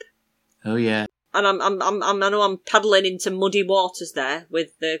trip. Oh yeah. And I know I'm paddling into muddy waters there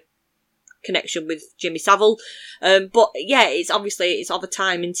with the connection with Jimmy Savile. But yeah, it's of a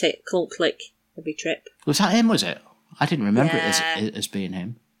time, isn't it? Clunk Click every trip. Was that him, was it? I didn't remember it as being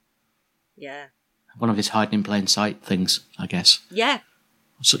him. Yeah. One of his hiding in plain sight things, I guess. Yeah.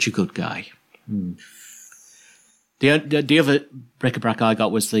 Such a good guy. The other bric-a-brac I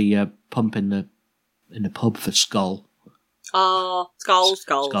got was the pump in the pub for Skull. Oh, Skull.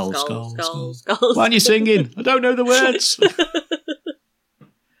 Why aren't you singing? I don't know the words.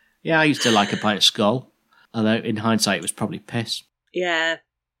 Yeah, I used to like a pint of Skull. Although in hindsight it was probably piss. Yeah.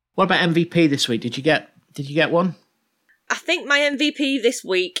 What about MVP this week? Did you get one? I think my MVP this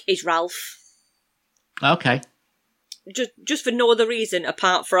week is Ralph. Okay. Just for no other reason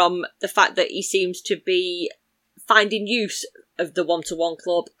apart from the fact that he seems to be finding use of the one-to-one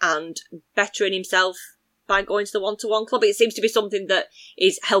club and bettering himself by going to the one-to-one club. It seems to be something that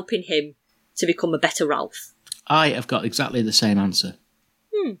is helping him to become a better Ralph. I have got exactly the same answer.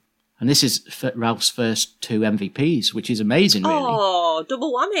 And this is Ralph's first 2 MVPs, which is amazing, really. Oh,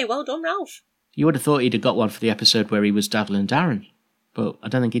 double whammy. Well done, Ralph. You would have thought he'd have got one for the episode where he was daddling Darren, but I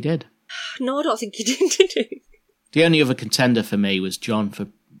don't think he did. No, I don't think he did. The only other contender for me was John for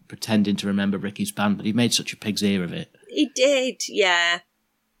pretending to remember Ricky's band, but he made such a pig's ear of it. He did, yeah.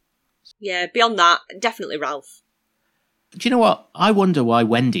 Yeah, beyond that, definitely Ralph. Do you know what? I wonder why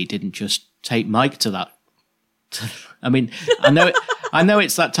Wendy didn't just take Mike to that. I mean, I know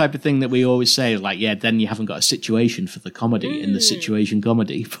it's that type of thing that we always say, like, yeah, then you haven't got a situation for the comedy in the situation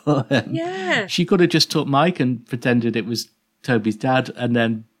comedy. But yeah, she could have just took Mike and pretended it was Toby's dad, and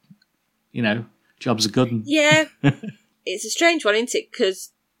then, job's a good one. Yeah, it's a strange one, isn't it?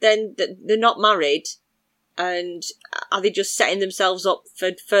 Because then they're not married, and are they just setting themselves up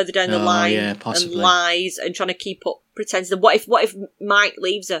for further down the line and lies and trying to keep up pretense? What if Mike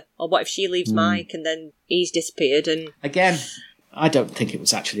leaves her, or what if she leaves Mike and then he's disappeared? And again, I don't think it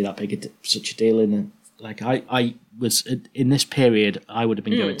was actually that big such a deal. I was in this period. I would have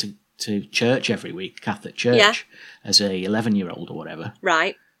been going to church every week, Catholic church, as a 11-year-old or whatever.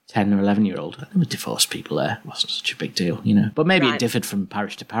 Right. 10 or 11-year-old. There were divorced people there. It wasn't such a big deal, But maybe it differed from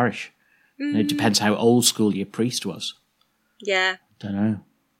parish to parish. It depends how old school your priest was. Yeah. Don't know.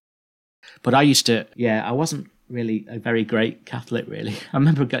 But I used to, I wasn't really a very great Catholic, really. I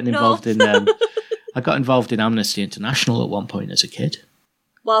remember getting involved in, I got involved in Amnesty International at one point as a kid.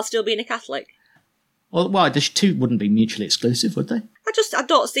 While still being a Catholic? Well, why? The two wouldn't be mutually exclusive, would they? I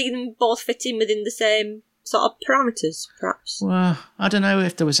don't see them both fitting within the same sort of parameters, perhaps. Well, I don't know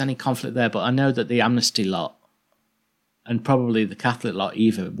if there was any conflict there, but I know that the Amnesty lot, and probably the Catholic lot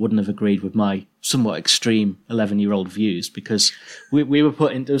either, wouldn't have agreed with my somewhat extreme 11-year-old views, because we were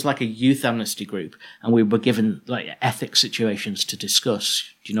put in, there was like a youth amnesty group, and we were given like ethics situations to discuss.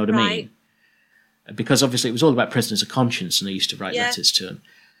 Do you know what I mean? Because obviously it was all about prisoners of conscience, and I used to write letters to them.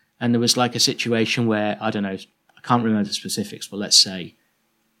 And there was like a situation where, I don't know, I can't remember the specifics, but let's say,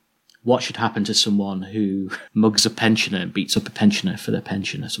 what should happen to someone who mugs a pensioner and beats up a pensioner for their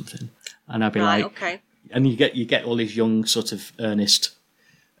pension or something? And I'd be like, okay. And you get all these young sort of earnest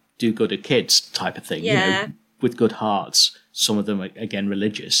do-gooder kids type of thing, with good hearts. Some of them are, again,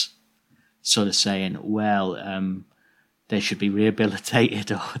 religious, sort of saying, well, they should be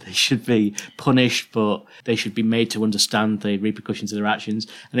rehabilitated or they should be punished, but they should be made to understand the repercussions of their actions.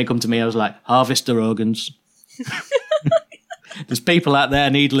 And they come to me, I was like, harvest their organs. There's people out there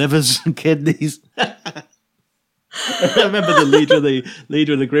need livers and kidneys. I remember the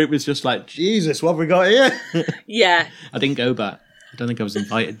leader of the group was just like, Jesus, what have we got here? Yeah. I didn't go back. I don't think I was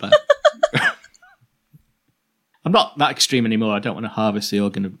invited back. I'm not that extreme anymore. I don't want to harvest the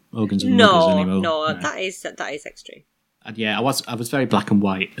organs of mothers anymore. No, that is extreme. And yeah, I was very black and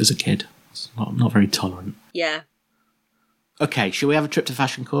white as a kid. Not very tolerant. Yeah. Okay, shall we have a trip to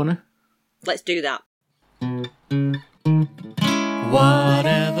Fashion Corner? Let's do that.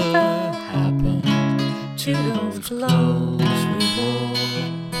 Whatever happened to those clothes we wore?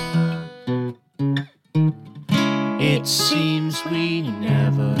 It seems we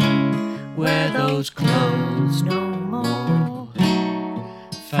never wear those clothes no more.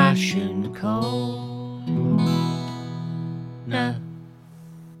 Fashion Corner.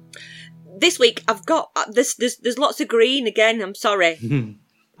 This week I've got there's lots of green again. I'm sorry.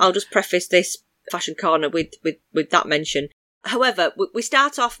 I'll just preface this Fashion Corner with that mention. However, we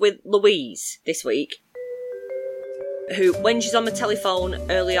start off with Louise this week, who, when she's on the telephone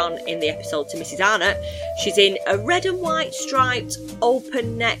early on in the episode to Mrs. Arnott, she's in a red and white striped,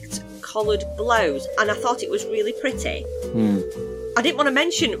 open-necked, collared blouse, and I thought it was really pretty. I didn't want to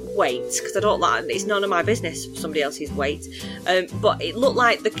mention weight, because I don't like, it's none of my business, somebody else's weight, but it looked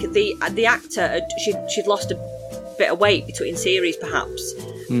like the actor, she'd lost a bit of weight between series, perhaps.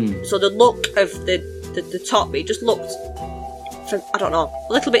 So the look of the top, it just looked, I don't know,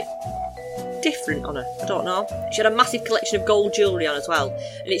 a little bit different on her. I don't know. She had a massive collection of gold jewellery on as well,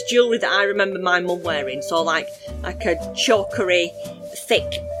 and it's jewellery that I remember my mum wearing. So like a chokery,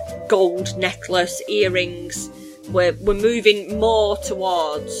 thick gold necklace, earrings. We're moving more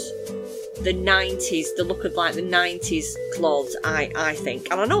towards the 90s, the look of like the 90s clothes, I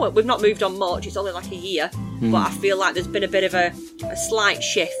think. And I know we've not moved on much, it's only like a year, but I feel like there's been a bit of a slight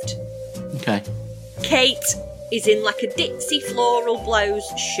shift. Okay. Kate is in like a ditzy floral blouse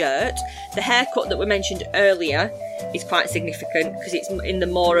shirt. The haircut that we mentioned earlier is quite significant because it's in the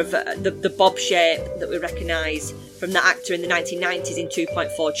more of the bob shape that we recognise from the actor in the 1990s in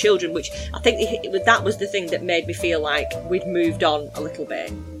 2.4 Children, which I think that was the thing that made me feel like we'd moved on a little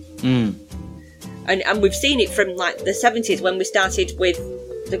bit. And we've seen it from like the 70s when we started with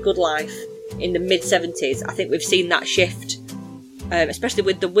The Good Life in the mid-70s. I think we've seen that shift, especially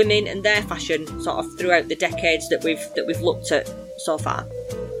with the women and their fashion sort of throughout the decades that we've looked at so far.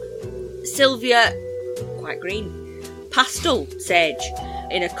 Sylvia, quite green. Pastel sage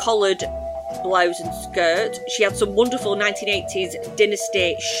in a collared blouse and skirt. She had some wonderful 1980s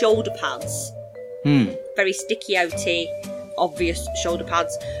Dynasty shoulder pads. Very sticky outy, obvious shoulder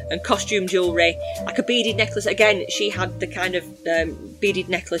pads, and costume jewellery, like a beaded necklace. Again, she had the kind of beaded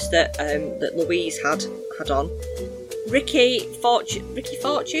necklace that Louise had on. Ricky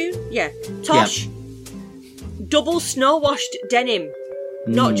Fortune? Yeah. Tosh. Yeah. Double snow washed denim.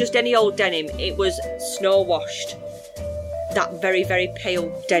 Not just any old denim, it was snow washed. That very, very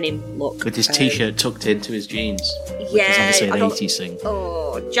pale denim look. With his t-shirt tucked into his jeans. Yeah. Which is obviously an 80s thing.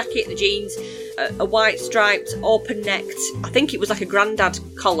 Oh, jacket, the jeans, a white striped, open necked, I think it was like a grandad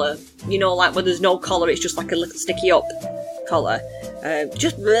collar, you know, like when there's no collar, it's just like a little sticky up collar.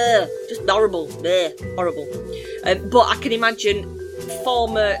 Just horrible, horrible. But I can imagine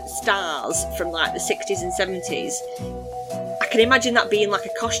former stars from like the 60s and 70s, I can imagine that being like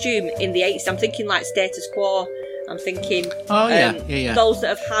a costume in the 80s. I'm thinking like Status Quo. I'm thinking those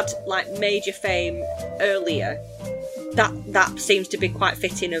that have had like major fame earlier. That seems to be quite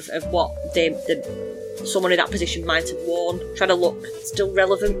fitting of what someone in that position might have worn. Trying to look still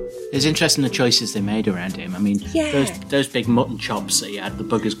relevant. It's interesting the choices they made around him. I mean, those big mutton chops that he had, the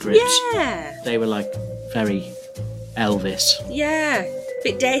bugger's grips. Yeah. They were like very Elvis. Yeah.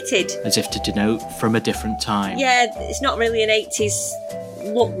 Bit dated. As if to denote from a different time. Yeah, it's not really an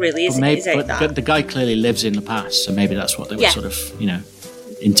 80s look, really, is it? But the guy clearly lives in the past, so maybe that's what they were sort of,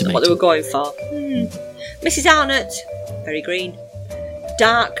 intimating. What they were going for. Mrs. Arnott, very green.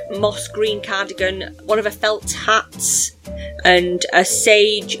 Dark moss green cardigan, one of her felt hats, and a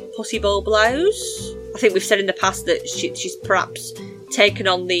sage pussy bow blouse. I think we've said in the past that she's perhaps taken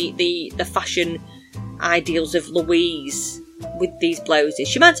on the fashion ideals of Louise with these blouses.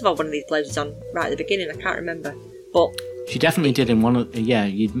 She might have had one of these blouses on right at the beginning, I can't remember. But she definitely did in one of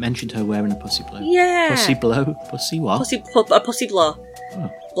you mentioned her wearing a pussy blow. Yeah. Pussy blow? Pussy what? A pussy blow.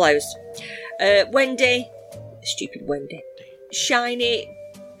 Blouse. Wendy. Stupid Wendy. Shiny,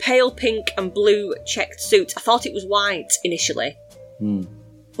 pale pink and blue checked suit. I thought it was white initially.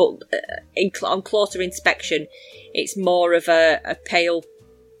 But on closer inspection, it's more of a pale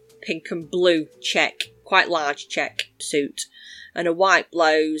pink and blue check, quite large check suit, and a white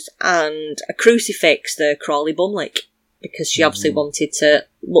blouse and a crucifix, the Crawley Bumlick, because she obviously wanted to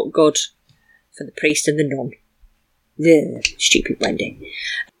look good for the priest and the nun. Yeah, stupid Wendy.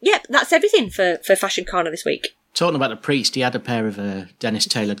 Yep, that's everything for Fashion Corner this week. Talking about the priest, he had a pair of Dennis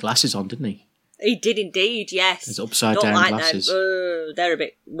Taylor glasses on, didn't he? He did indeed, yes. His upside down glasses. Them. They're a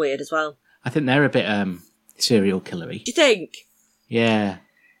bit weird as well. I think they're a bit serial killery. Do you think? Yeah.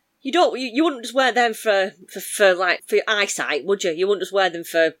 You wouldn't just wear them for your eyesight, would you? You wouldn't just wear them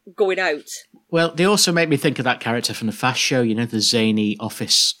for going out. Well, they also make me think of that character from the Fast Show, the zany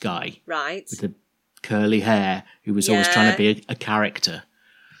office guy. Right. With the curly hair, who was always trying to be a character.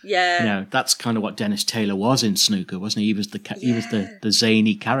 Yeah. That's kind of what Dennis Taylor was in Snooker, wasn't he? He was the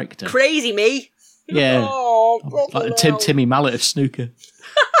zany character. Crazy me. Yeah. Like Timmy Mallet of Snooker.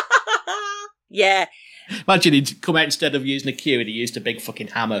 Yeah. Imagine he'd come out instead of using a cue and he used a big fucking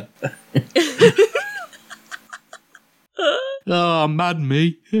hammer. Oh, mad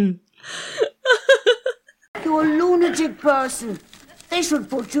me. You're a lunatic person. They should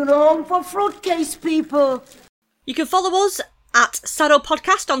put you in a home for fruitcase people. You can follow us at Saddle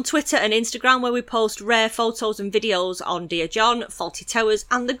Podcast on Twitter and Instagram, where we post rare photos and videos on Dear John, Fawlty Towers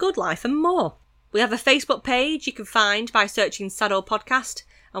and The Good Life and more. We have a Facebook page you can find by searching Saddle Podcast,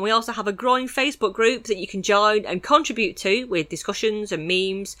 and we also have a growing Facebook group that you can join and contribute to with discussions and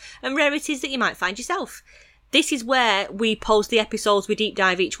memes and rarities that you might find yourself. This is where we post the episodes we deep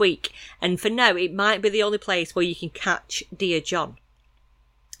dive each week, and for now it might be the only place where you can catch Dear John.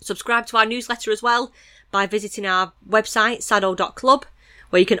 Subscribe to our newsletter as well by visiting our website sado.club,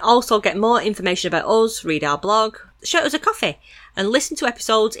 where you can also get more information about us, read our blog, shout us a coffee, and listen to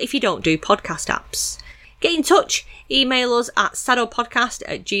episodes if you don't do podcast apps. Get in touch, email us at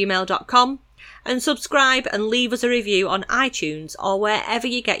sadopodcast@gmail.com, and subscribe and leave us a review on iTunes or wherever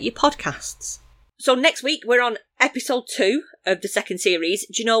you get your podcasts. So next week we're on episode 2 of the second series.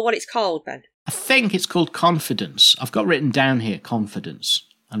 Do you know what it's called, Ben? I think it's called Confidence. I've got written down here Confidence.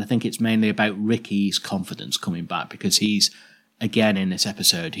 And I think it's mainly about Ricky's confidence coming back, because he's, again, in this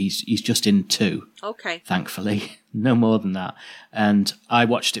episode, he's just in 2. Okay. Thankfully. No more than that. And I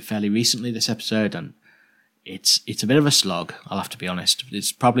watched it fairly recently, this episode, and it's a bit of a slog, I'll have to be honest.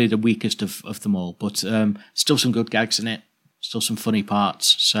 It's probably the weakest of them all, but still some good gags in it, still some funny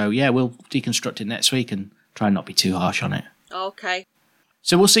parts. So, yeah, we'll deconstruct it next week and try and not be too harsh on it. Okay.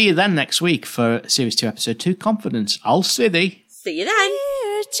 So we'll see you then next week for Series 2, Episode 2, Confidence. I'll see thee. See you then.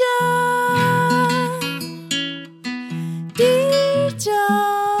 Dear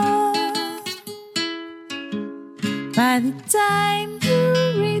John, by the time you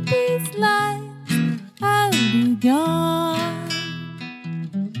read these lines, I'll be gone.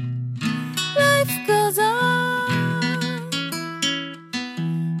 Life goes on,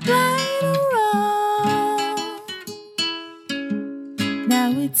 right or wrong.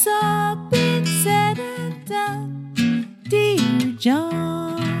 Now it's all been said and done, dear John.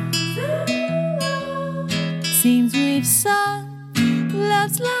 Seems we've sung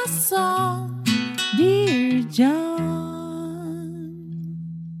love's last song.